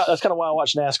 that's kind of why I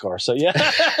watch NASCAR. So yeah,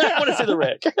 I want to see the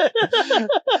wreck.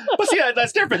 But see,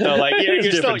 that's different though. Like, you're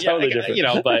still totally different. You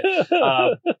know,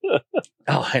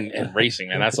 Oh, and racing,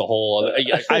 man. That's a whole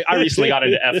I recently got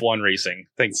into F1 racing.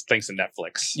 Thanks to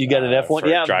Netflix. You got an F1?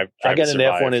 Yeah. I got an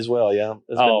F1 as well. Yeah.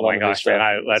 Oh my gosh,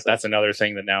 man. That's another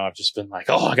thing that now I've just been like,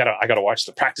 I gotta watch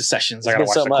the practice sessions. I gotta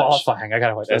watch the qualifying. I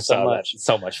gotta watch that. It's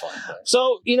so much fun. But.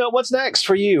 So, what's next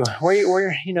for you?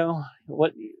 Where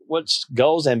what's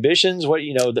goals, ambitions?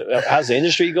 How's the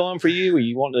industry going for you? Are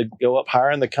you wanting to go up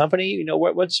higher in the company?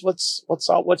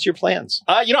 What's your plans?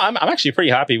 I'm actually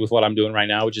pretty happy with what I'm doing right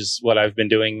now, which is what I've been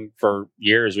doing for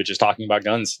years, which is talking about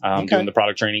guns. Doing the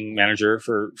product training manager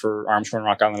for Armstrong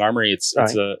Rock Island Armory. It's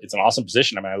an awesome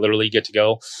position. I mean, I literally get to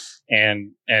go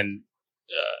and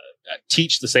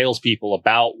teach the salespeople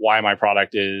about why my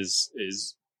product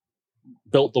is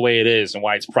built the way it is and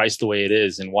why it's priced the way it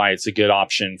is and why it's a good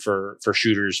option for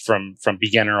shooters from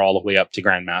beginner all the way up to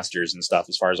grandmasters and stuff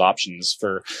as far as options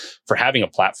for having a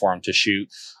platform to shoot.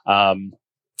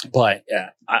 But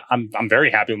I'm very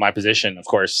happy with my position. Of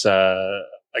course, like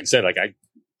I said, I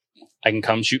can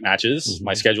come shoot matches. Mm-hmm.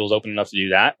 My schedule is open enough to do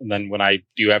that. And then when I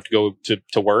do have to go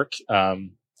to work,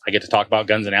 I get to talk about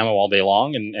guns and ammo all day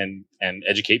long and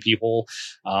educate people.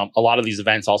 A lot of these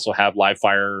events also have live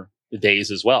fire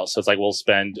days as well. So it's like we'll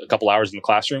spend a couple hours in the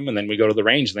classroom and then we go to the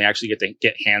range and they actually get to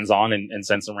get hands on and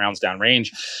send some rounds down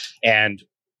range. And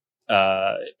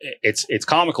it's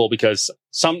comical because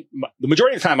the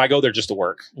majority of the time I go there just to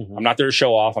work. Mm-hmm. I'm not there to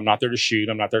show off. I'm not there to shoot.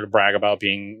 I'm not there to brag about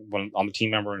being on the team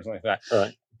member or anything like that.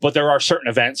 Right. But there are certain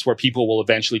events where people will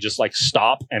eventually just like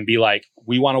stop and be like,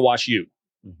 we want to watch you.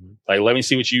 Mm-hmm. Like, let me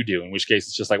see what you do. In which case,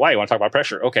 it's just like, why you want to talk about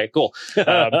pressure? Okay, cool.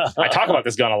 I talk about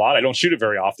this gun a lot. I don't shoot it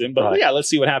very often, but yeah, let's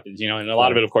see what happens. And a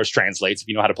lot of it, of course, translates. If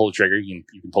you know how to pull a trigger, you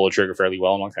can pull a trigger fairly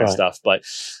well and all kind of stuff. But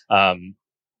I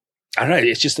don't know.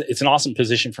 It's an awesome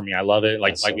position for me. I love it.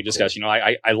 Like we discussed, cool.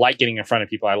 I like getting in front of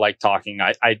people. I like talking.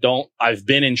 I've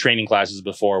been in training classes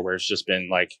before where it's just been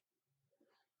like,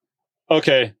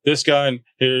 okay, this gun,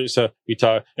 here's we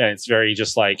talk, and it's very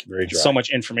just like so much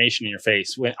information in your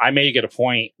face. When I may get a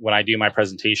point when I do my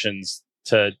presentations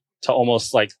to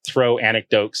almost like throw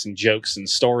anecdotes and jokes and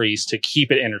stories to keep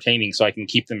it entertaining so I can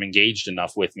keep them engaged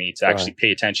enough with me to actually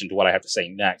pay attention to what I have to say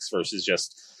next versus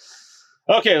just,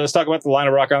 okay, let's talk about the line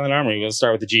of Rock Island Armory. Let's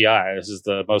start with the GI. This is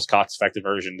the most cost-effective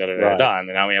version that I've done.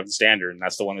 And now we have the standard, and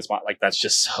that's the one that's like, that's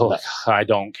just so, like, I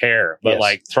don't care. But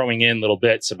like throwing in little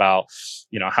bits about,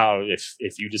 how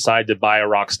if you decide to buy a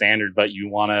Rock standard, but you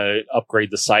want to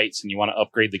upgrade the sights and you want to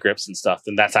upgrade the grips and stuff,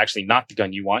 then that's actually not the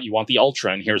gun you want. You want the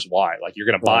Ultra, and here's why. Like, you're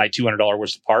going to buy $200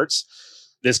 worth of parts.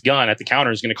 This gun at the counter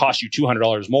is going to cost you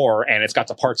 $200 more, and it's got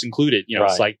the parts included.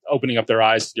 It's like opening up their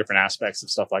eyes to different aspects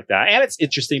of stuff like that. And it's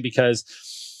interesting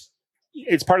because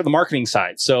it's part of the marketing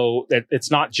side. So it's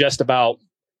not just about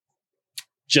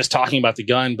just talking about the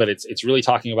gun, but it's really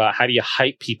talking about how do you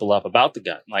hype people up about the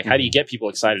gun? Like, how do you get people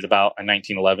excited about a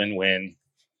 1911 when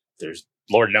there's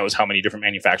Lord knows how many different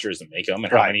manufacturers that make them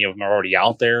and how many of them are already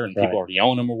out there and people already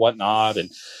own them or whatnot.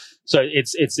 And so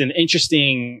it's an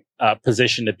interesting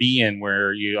position to be in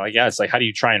where it's like, how do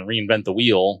you try and reinvent the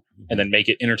wheel and then make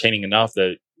it entertaining enough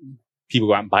that people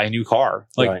go out and buy a new car?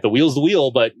 Like the wheel's the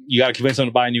wheel, but you got to convince them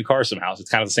to buy a new car somehow. So it's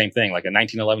kind of the same thing. Like a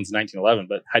 1911 is 1911,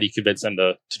 but how do you convince them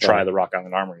to try the Rock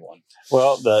Island Armory one?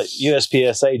 Well, the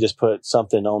USPSA just put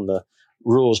something on the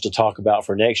rules to talk about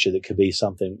for next year that could be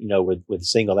something, with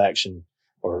single action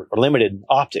or limited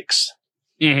optics.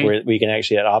 Mm-hmm. Where we can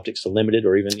actually add optics to limited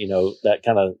or even, that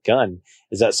kind of gun.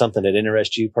 Is that something that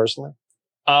interests you personally?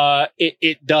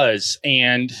 It does.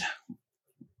 And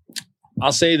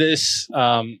I'll say this.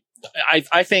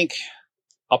 I think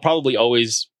I'll probably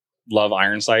always love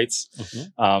iron sights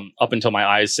up until my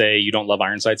eyes say you don't love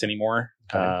iron sights anymore.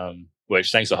 Okay.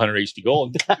 Which thanks to 100 HD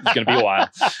Gold, it's going to be a while.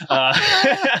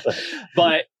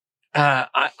 But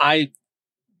I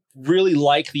really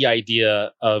like the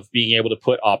idea of being able to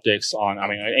put optics on,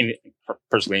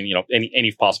 personally,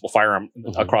 any possible firearm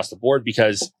across the board,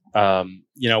 because,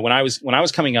 when I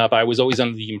was coming up, I was always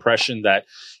under the impression that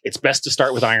it's best to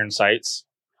start with iron sights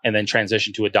and then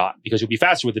transition to a dot, because you'll be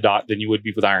faster with the dot than you would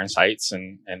be with iron sights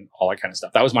and all that kind of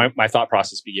stuff. That was my thought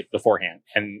process beforehand.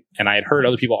 And I had heard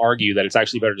other people argue that it's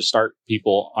actually better to start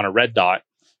people on a red dot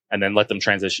and then let them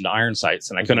transition to iron sights.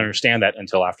 And I couldn't understand that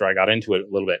until after I got into it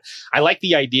a little bit. I like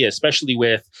the idea, especially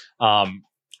with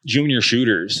junior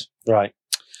shooters. Right.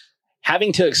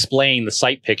 Having to explain the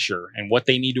sight picture and what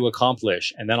they need to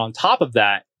accomplish. And then on top of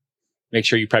that, make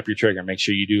sure you prep your trigger, make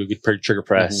sure you do a good trigger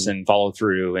press and follow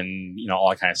through and, all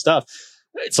that kind of stuff.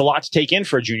 It's a lot to take in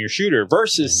for a junior shooter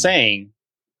versus saying,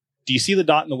 do you see the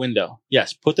dot in the window?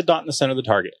 Yes. Put the dot in the center of the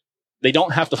target. they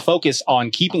don't have to focus on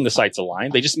keeping the sights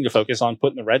aligned. They just need to focus on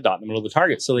putting the red dot in the middle of the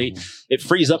target. So it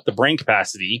frees up the brain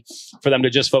capacity for them to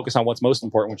just focus on what's most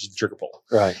important, which is the trigger pull.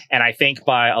 Right. And I think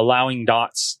by allowing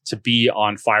dots to be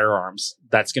on firearms,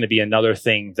 that's going to be another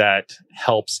thing that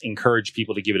helps encourage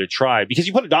people to give it a try. Because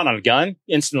you put a dot on a gun,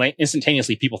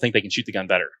 instantaneously people think they can shoot the gun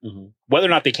better. Whether or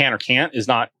not they can or can't is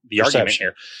not the argument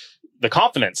here. The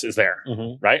confidence is there,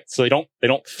 right? So they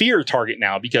don't fear target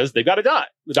now because they've got a dot.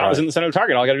 The dot was in the center of the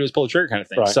target. All I got to do is pull the trigger, kind of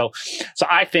thing. Right. So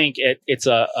I think it's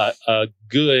a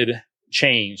good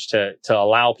change to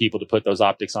allow people to put those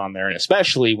optics on there, and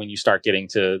especially when you start getting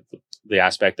to the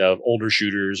aspect of older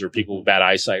shooters or people with bad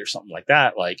eyesight or something like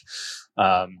that.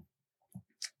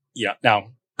 Now,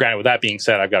 granted, with that being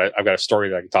said, I've got a story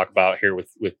that I can talk about here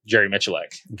with Jerry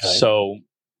Miculek. Okay. So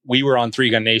we were on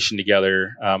 3 Gun Nation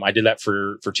together. I did that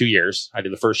for 2 years. I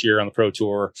did the first year on the Pro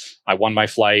Tour. I won my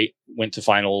flight, went to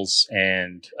finals,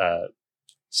 and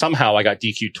somehow I got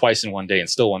DQ'd twice in one day and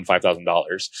still won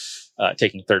 $5,000,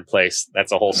 taking 3rd place.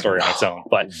 That's a whole story on its own.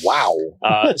 But wow.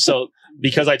 So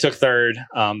because I took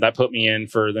 3rd, that put me in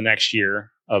for the next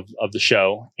year of the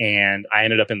show, and I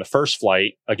ended up in the first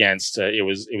flight against it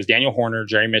was Daniel Horner,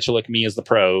 Jerry Miculek, me as the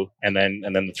pro, and then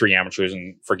the 3 amateurs.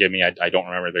 And forgive me, I don't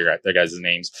remember their guys'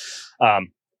 names.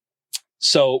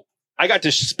 So I got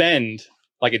to spend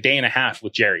like a day and a half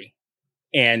with Jerry.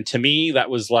 And to me, that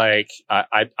was like,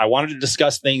 I wanted to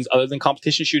discuss things other than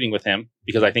competition shooting with him,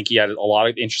 because I think he had a lot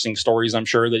of interesting stories, I'm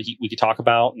sure, that we could talk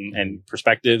about and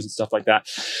perspectives and stuff like that.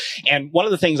 And one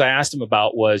of the things I asked him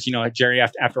about was, Jerry,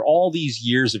 after all these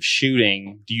years of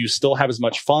shooting, do you still have as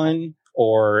much fun,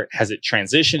 or has it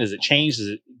transitioned? Has it changed?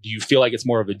 Do you feel like it's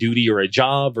more of a duty or a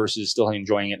job versus still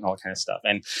enjoying it and all that kind of stuff?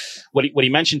 And what he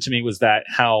mentioned to me was that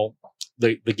how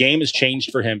the game has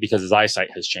changed for him because his eyesight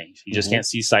has changed. He just can't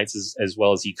see sights as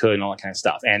well as he could and all that kind of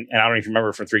stuff. And I don't know if you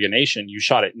remember from 3 Gun Nation, you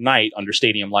shot at night under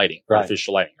stadium lighting,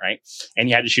 artificial lighting, right? And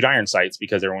you had to shoot iron sights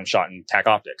because everyone shot in TAC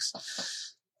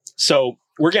optics. So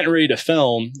we're getting ready to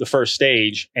film the first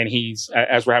stage, and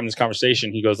as we're having this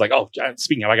conversation, he goes like, "Oh,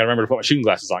 speaking of, I got to remember to put my shooting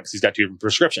glasses on because he's got 2 different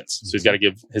prescriptions. So he's got to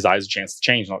give his eyes a chance to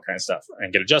change and all that kind of stuff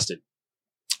and get adjusted."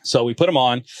 So we put him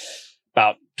on.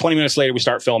 About 20 minutes later, we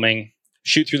start filming.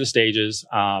 Shoot through the stages.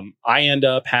 I end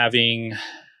up having,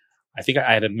 I think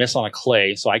I had a miss on a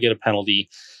clay, so I get a penalty,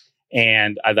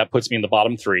 and that puts me in the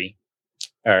bottom 3.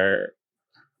 I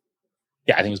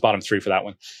think it was bottom 3 for that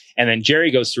one. And then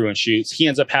Jerry goes through and shoots. He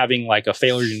ends up having like a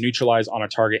failure to neutralize on a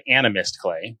target and a missed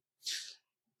clay.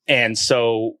 And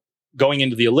so going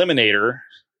into the eliminator,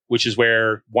 which is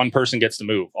where one person gets to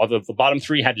move, although the bottom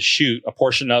 3 had to shoot a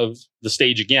portion of the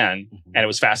stage again, and it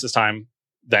was fastest time,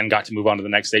 then got to move on to the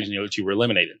next stage, and the other 2 were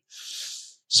eliminated.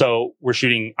 So we're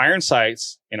shooting iron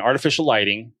sights and artificial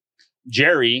lighting.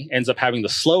 Jerry ends up having the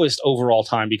slowest overall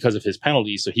time because of his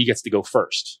penalty, so he gets to go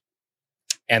first.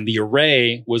 And the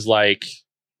array was like,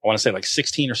 I want to say like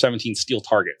 16 or 17 steel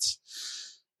targets.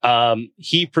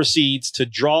 He proceeds to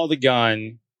draw the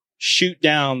gun, shoot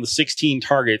down the 16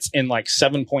 targets in like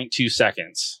 7.2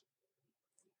 seconds.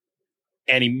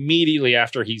 And immediately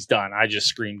after he's done, I just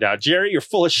screamed out, "Jerry, you're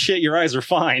full of shit. Your eyes are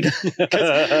fine."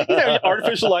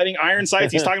 Artificial lighting, iron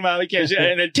sights. He's talking about,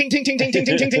 and then ting, ting, ting, ting, ting,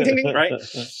 ting, ting, ting, ting, ting, right?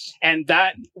 And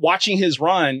that, watching his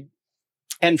run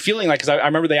and feeling like, because I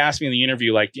remember they asked me in the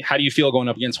interview, like, how do you feel going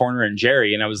up against Horner and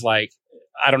Jerry? And I was like,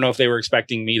 I don't know if they were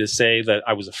expecting me to say that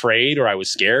I was afraid or I was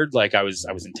scared, like I was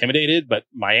intimidated. But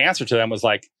my answer to them was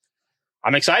like,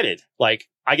 I'm excited. Like,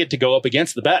 I get to go up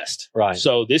against the best. Right.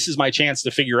 So this is my chance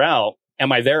to figure out,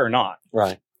 am I there or not?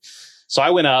 Right. So I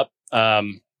went up. I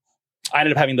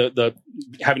ended up having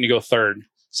having to go 3rd.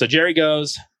 So Jerry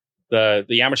goes,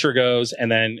 the amateur goes,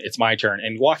 and then it's my turn.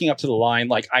 And walking up to the line,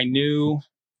 like I knew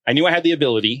I had the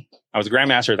ability. I was a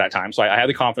grandmaster at that time, so I had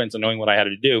the confidence of knowing what I had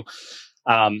to do.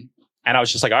 And I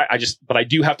was just like, but I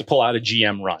do have to pull out a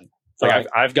GM run. Like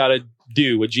I've got to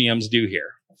do what GMs do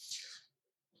here.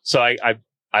 So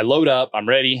I load up. I'm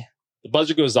ready. The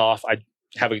buzzer goes off. I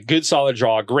have a good solid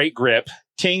draw, great grip,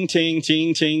 ting, ting,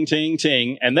 ting, ting, ting,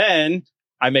 ting. And then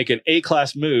I make an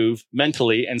A-class move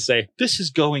mentally and say, "This is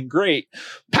going great."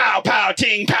 Pow, pow,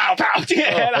 ting, pow, pow, ting.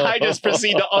 And I just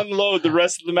proceed to unload the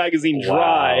rest of the magazine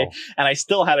dry. Wow. And I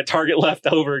still had a target left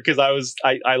over because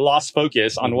I lost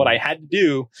focus on what I had to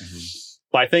do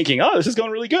by thinking, "Oh, this is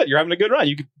going really good. You're having a good run.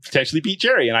 You could potentially beat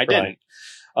Jerry." And I didn't.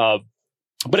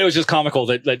 But it was just comical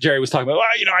that Jerry was talking about,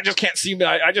 I just can't see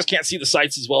the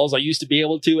sights as well as I used to be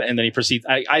able to. And then he proceeds.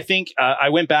 I think I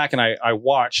went back and I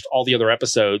watched all the other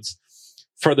episodes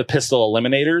for the pistol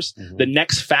eliminators. The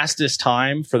next fastest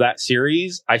time for that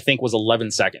series, I think, was 11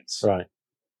 seconds. Right.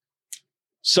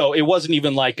 So it wasn't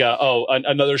even like,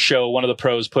 another show, one of the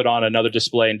pros put on another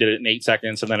display and did it in 8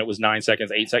 seconds. And then it was 9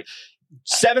 seconds, 8 seconds,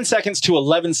 7 seconds to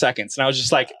 11 seconds. And I was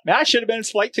just like, man, I should have been in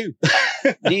flight too.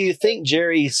 Do you think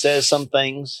Jerry says some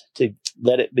things to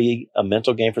let it be a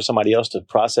mental game for somebody else to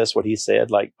process what he said?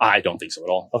 Like, I don't think so at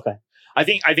all. Okay. I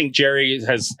think Jerry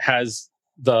has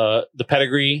the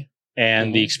pedigree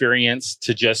and the experience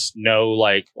to just know,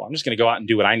 like, well, I'm just going to go out and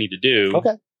do what I need to do.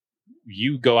 Okay.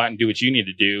 You go out and do what you need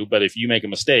to do. But if you make a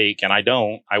mistake and I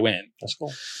don't, I win. That's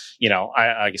cool. You know,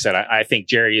 like I said, I think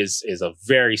Jerry is a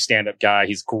very stand-up guy.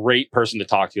 He's a great person to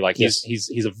talk to. Like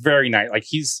he's a very nice, like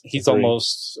he's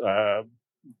almost,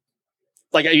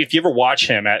 like if you ever watch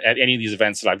him at any of these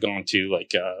events that I've gone to, like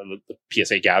the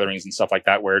PSA gatherings and stuff like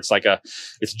that, where it's like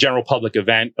it's a general public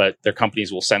event, but their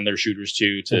companies will send their shooters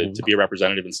to be a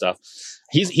representative and stuff.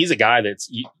 He's a guy that's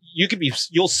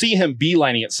you'll see him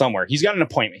beelining it somewhere. He's got an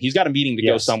appointment. He's got a meeting to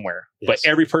go somewhere. Yes. But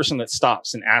every person that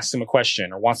stops and asks him a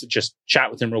question or wants to just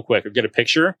chat with him real quick or get a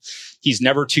picture, he's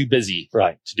never too busy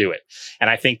to do it. And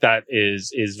I think that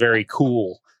is very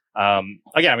cool. Again,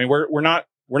 I mean, we're not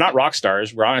rock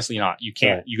stars. We're honestly not. You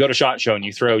can't, you go to SHOT Show and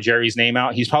you throw Jerry's name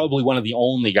out. He's probably one of the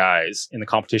only guys in the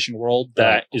competition world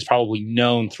that is probably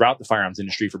known throughout the firearms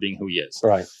industry for being who he is.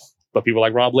 Right. But people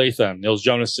like Rob Latham, Nils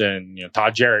Jonasson,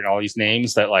 Todd Jarrett, and all these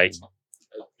names that, like,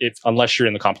 unless you're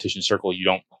in the competition circle, you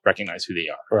don't recognize who they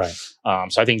are.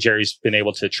 Right. So I think Jerry's been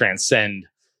able to transcend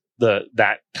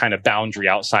that kind of boundary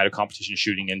outside of competition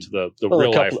shooting into the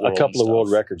real life world. A couple of world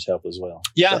records help as well.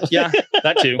 Yeah,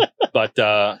 that too. But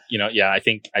I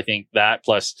think that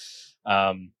plus,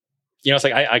 it's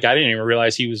like I didn't even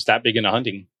realize he was that big into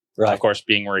hunting. Right. Of course,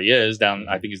 being where he is down,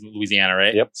 I think he's in Louisiana,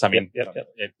 right? Yep. So I mean,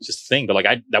 it's just a thing. But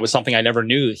like, that was something I never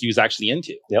knew that he was actually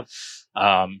into. Yep.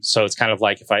 So it's kind of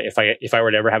like if I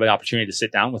were to ever have an opportunity to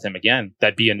sit down with him again,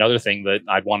 that'd be another thing that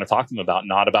I'd want to talk to him about,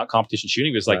 not about competition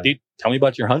shooting. It was like, dude, tell me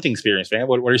about your hunting experience, man.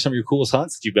 What are some of your coolest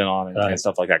hunts that you've been on and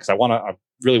stuff like that? Because I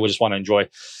really would just want to enjoy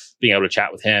being able to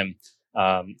chat with him.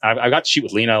 I got to shoot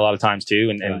with Lena a lot of times too,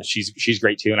 and she's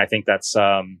great too. And I think that's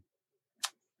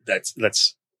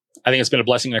I think it's been a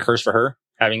blessing and a curse for her.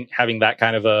 Having that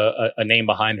kind of a name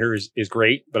behind her is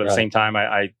great, but at the same time,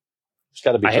 it's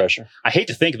got to be pressure. I hate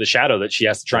to think of the shadow that she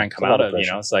has to try and come out of.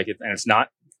 It's like, and it's not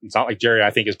like Jerry,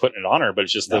 I think, is putting it on her, but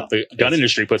it's just the gun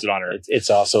industry puts it on her. It's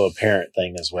also a parent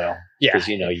thing as well. Yeah, because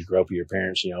you grow up with your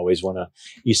parents. You always want to.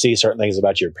 You see certain things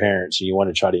about your parents, and you want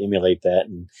to try to emulate that,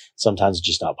 and sometimes it's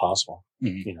just not possible.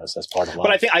 Mm-hmm. So that's part of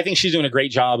life. But I think she's doing a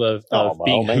great job of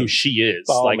being who she is.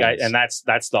 And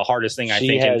that's the hardest thing.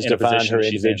 She has defined her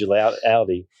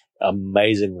individuality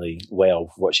amazingly well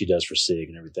for what she does for SIG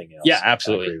and everything else. Yeah,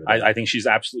 absolutely. I think she's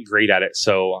absolutely great at it.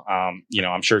 So,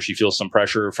 I'm sure she feels some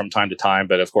pressure from time to time,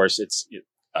 but of course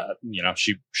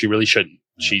she really shouldn't.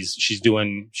 Yeah.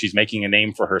 She's making a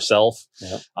name for herself.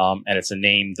 Yeah. And it's a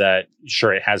name that,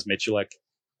 sure, it has Miculek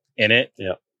in it.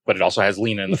 Yeah. But it also has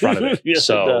Lena in the front of it. Yes,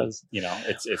 so, it does.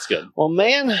 It's good. Well,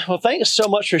 man, thanks so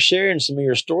much for sharing some of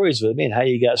your stories with me and how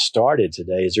you got started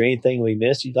today. Is there anything we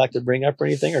missed you'd like to bring up or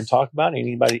anything or talk about?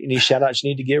 Any shout outs you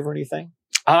need to give or anything?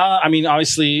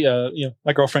 Obviously,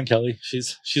 my girlfriend Kelly,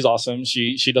 she's awesome.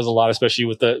 She does a lot, especially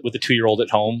with the 2-year-old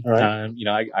at home. Right.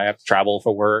 I have to travel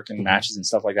for work and matches and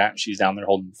stuff like that, and she's down there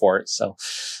holding for it. So,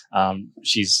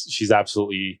 she's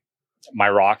absolutely my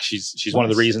rock. She's nice. One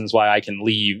of the reasons why I can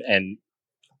leave and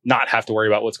not have to worry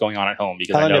about what's going on at home,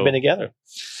 because how long have you been together?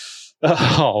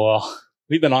 Oh, well,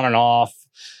 we've been on and off,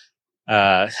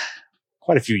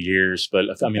 quite a few years, but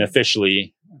I mean,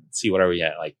 officially, let's see, what are we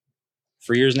at? Like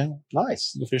 3 years now?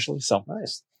 Nice. Officially. So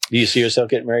nice. Do you see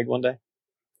yourself getting married one day?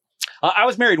 I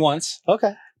was married once.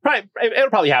 Okay.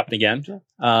 It'll probably happen again. Sure.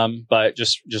 But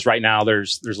just right now,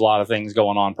 there's a lot of things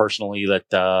going on personally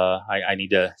that, I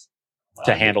need to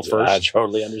handle first. I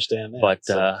totally understand that.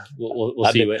 But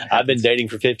we'll see what happens. I've been dating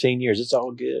for 15 years. It's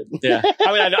all good. Yeah.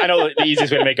 I mean, I know the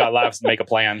easiest way to make God laugh is to make a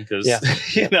plan, because,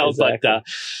 exactly. But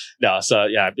no. So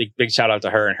yeah, big shout out to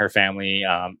her and her family.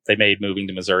 They made moving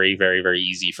to Missouri very, very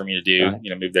easy for me to do.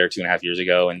 Right. Moved there 2.5 years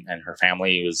ago, and her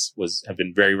family have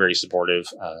been very, very supportive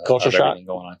culture of shock everything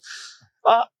going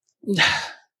on.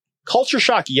 Culture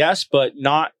shock, yes, but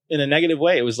not in a negative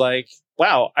way. It was like,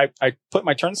 wow, I put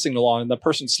my turn signal on and the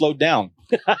person slowed down.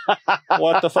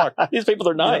 What the fuck? These people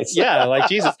are nice. Yeah, like,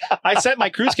 Jesus. I set my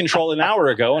cruise control an hour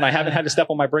ago and I haven't had to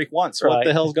step on my brake once. Right. What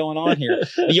the hell's going on here?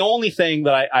 The only thing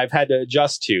that I've had to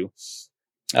adjust to,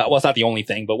 it's not the only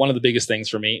thing, but one of the biggest things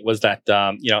for me was that,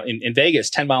 in Vegas,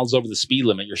 10 miles over the speed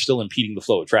limit, you're still impeding the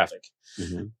flow of traffic.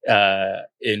 Mm-hmm.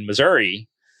 In Missouri,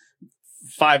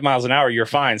 5 miles an hour, you're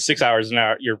fine. 6 hours an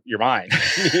hour, you're mine.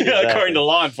 Exactly. According to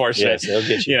law enforcement. Yes, they'll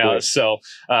get you. Quick. So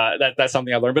that's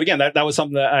something I learned. But again, that was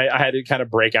something that I had to kind of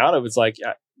break out of. It's like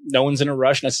no one's in a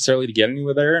rush necessarily to get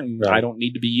anywhere there, and I don't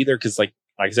need to be either because like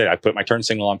I said, I put my turn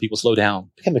signal on. People slow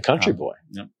down. Become a country boy.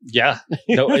 Yeah,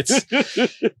 no,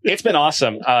 it's been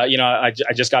awesome. I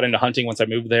just got into hunting once I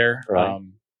moved there, right.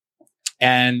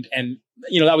 And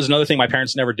that was another thing my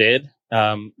parents never did.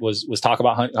 Was talk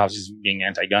about hunting. Obviously being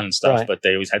anti-gun and stuff, right. but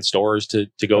they always had stores to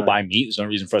go right. buy meat. There's no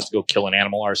reason for us to go kill an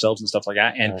animal ourselves and stuff like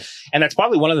that. And and that's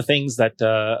probably one of the things that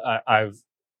I've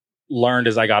learned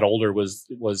as I got older was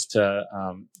to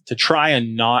try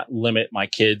and not limit my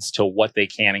kids to what they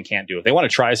can and can't do. If they want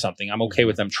to try something, I'm okay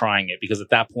with them trying it because at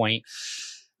that point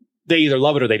they either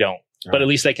love it or they don't. Right. But at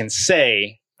least they can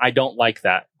say, I don't like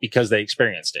that because they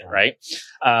experienced it. Right.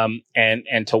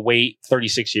 And to wait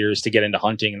 36 years to get into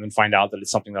hunting and then find out that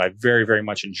it's something that I very, very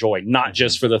much enjoy, not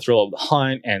just for the thrill of the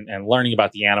hunt and learning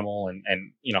about the animal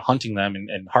and hunting them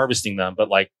and harvesting them, but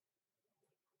like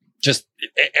just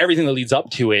everything that leads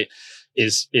up to it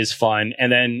is fun.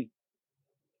 And then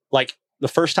like the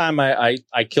first time I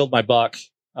killed my buck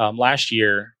last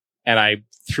year and I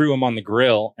threw him on the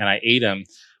grill and I ate him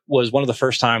was one of the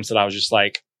first times that I was just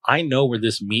like, I know where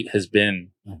this meat has been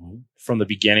from the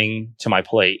beginning to my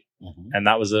plate. And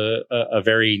that was a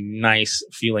very nice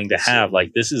feeling to have.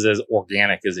 Like, this is as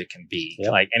organic as it can be.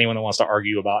 Yep. Like anyone that wants to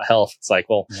argue about health, it's like,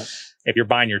 well, if you're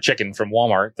buying your chicken from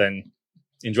Walmart, then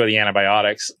enjoy the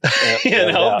antibiotics,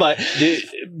 but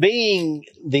being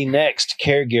the next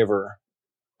caregiver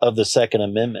of the Second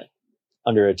Amendment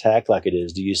under attack like it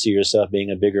is, do you see yourself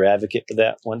being a bigger advocate for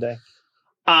that one day?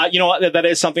 You know what? That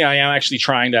is something I am actually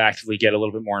trying to actively get a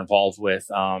little bit more involved with.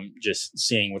 Just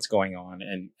seeing what's going on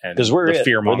and because the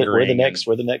fear mongering. We're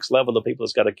the next level of people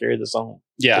that's got to carry this on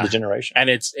to the generation. And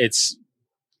it's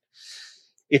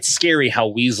scary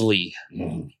how weaselly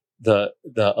the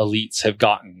elites have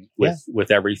gotten with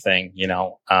everything,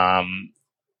 I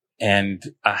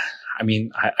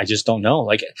mean, I just don't know.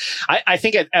 Like, I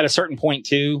think at a certain point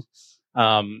too,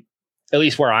 at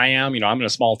least where I am, I'm in a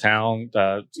small town.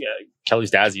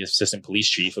 Kelly's dad's the assistant police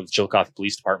chief of the Chillicothe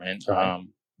Police Department.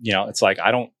 It's like,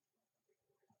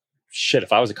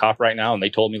 if I was a cop right now and they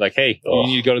told me like, hey, you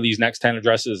need to go to these next 10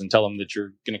 addresses and tell them that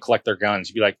you're going to collect their guns,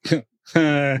 you'd be like,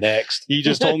 next. You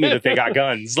just told me that they got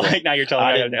guns. Like, now you're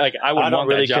telling me, like, I don't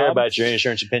really care about your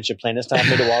insurance and pension plan. It's time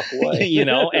for me to walk away.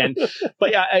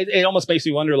 But yeah, it almost makes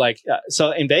me wonder, like,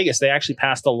 so in Vegas, they actually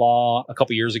passed a law a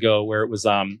couple years ago where it was,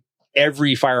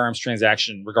 every firearms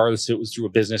transaction, regardless if it was through a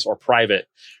business or private,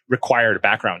 required a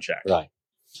background check. Right.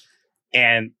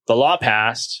 And the law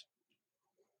passed,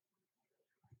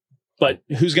 but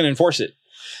who's going to enforce it?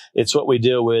 It's what we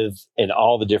deal with in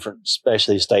all the different,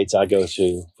 especially states I go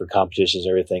to for competitions,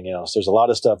 everything else. There's a lot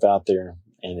of stuff out there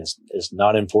and it's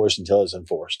not enforced until it's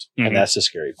enforced. And that's the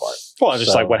scary part. Well,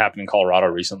 just like what happened in Colorado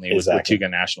recently with Two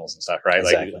Gun Nationals and stuff, right?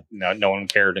 Exactly. Like, no one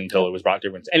cared until it was brought to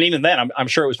everyone. And even then, I'm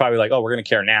sure it was probably like, oh, we're going to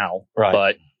care now. Right.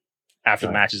 But after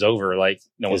the match is over, like,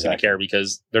 no one's going to care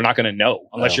because they're not going to know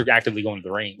unless you're actively going to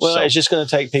the range. Well, it's just going to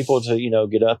take people to,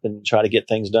 get up and try to get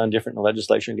things done different in the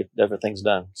legislature and get different things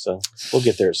done. So we'll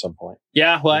get there at some point.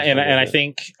 Yeah. Well, and I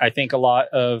think a lot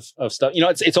of stuff,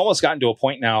 it's almost gotten to a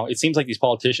point now. It seems like these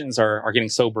politicians are getting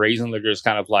so brazen. They're just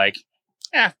kind of like,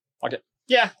 fuck it.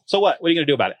 Yeah. So what? What are you going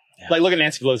to do about it? Yeah. Like, look at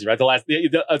Nancy Pelosi, right?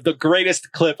 The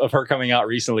greatest clip of her coming out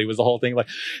recently was the whole thing like,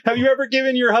 have you ever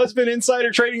given your husband insider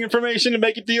trading information to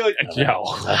make a deal? No,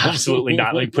 absolutely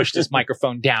not. Let me push this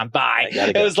microphone down. Bye.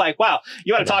 It was like, wow,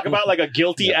 you want to talk about like a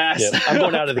guilty ass? Yeah. I'm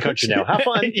going out of the country now. Have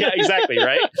fun. Yeah, exactly.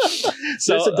 Right.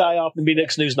 So it's a die off and be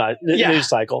next news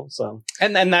cycle. So,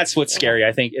 and that's what's scary,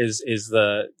 I think, is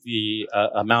the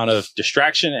amount of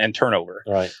distraction and turnover.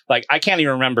 Right. Like, I can't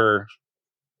even remember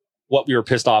what we were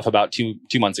pissed off about two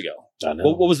months ago. I know.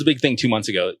 What was the big thing 2 months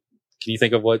ago? Can you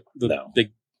think of what the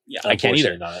big? Yeah, I can't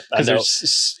either.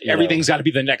 Because everything's got to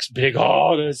be the next big.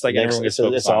 It's like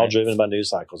it's all driven by news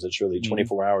cycles. It's really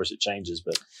 24 hours. It changes,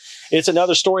 but it's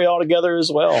another story altogether as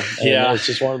well. And it's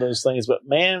just one of those things. But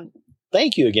man,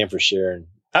 thank you again for sharing.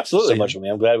 Absolutely. So much with me.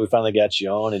 I'm glad we finally got you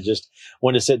on and just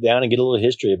wanted to sit down and get a little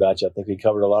history about you. I think we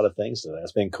covered a lot of things today.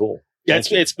 It's been cool. Yeah,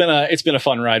 it's been a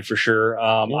fun ride for sure.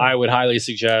 I would highly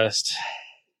suggest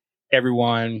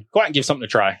everyone go out and give something to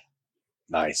try.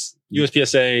 Nice.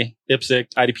 USPSA, IPSC,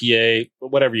 IDPA,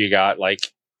 whatever you got.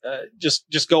 Like,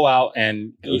 just go out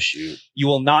and go shoot. You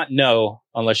will not know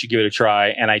unless you give it a try.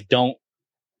 And I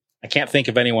can't think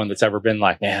of anyone that's ever been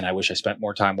like, man, I wish I spent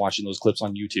more time watching those clips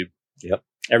on YouTube. Yep.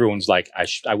 Everyone's like,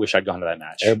 I wish I'd gone to that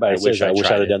match. Everybody says, I wish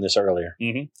I'd have done this earlier.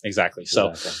 Mm-hmm. Exactly.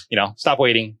 So, stop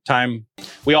waiting. Time.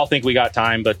 We all think we got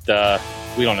time, but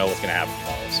we don't know what's going to happen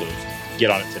tomorrow. So get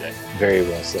on it today. Very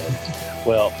well said.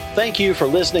 Well, thank you for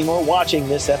listening or watching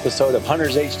this episode of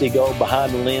Hunters HD Gold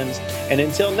Behind the Lens. And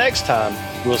until next time,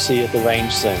 we'll see you at the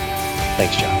range soon.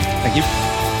 Thanks, John. Thank you.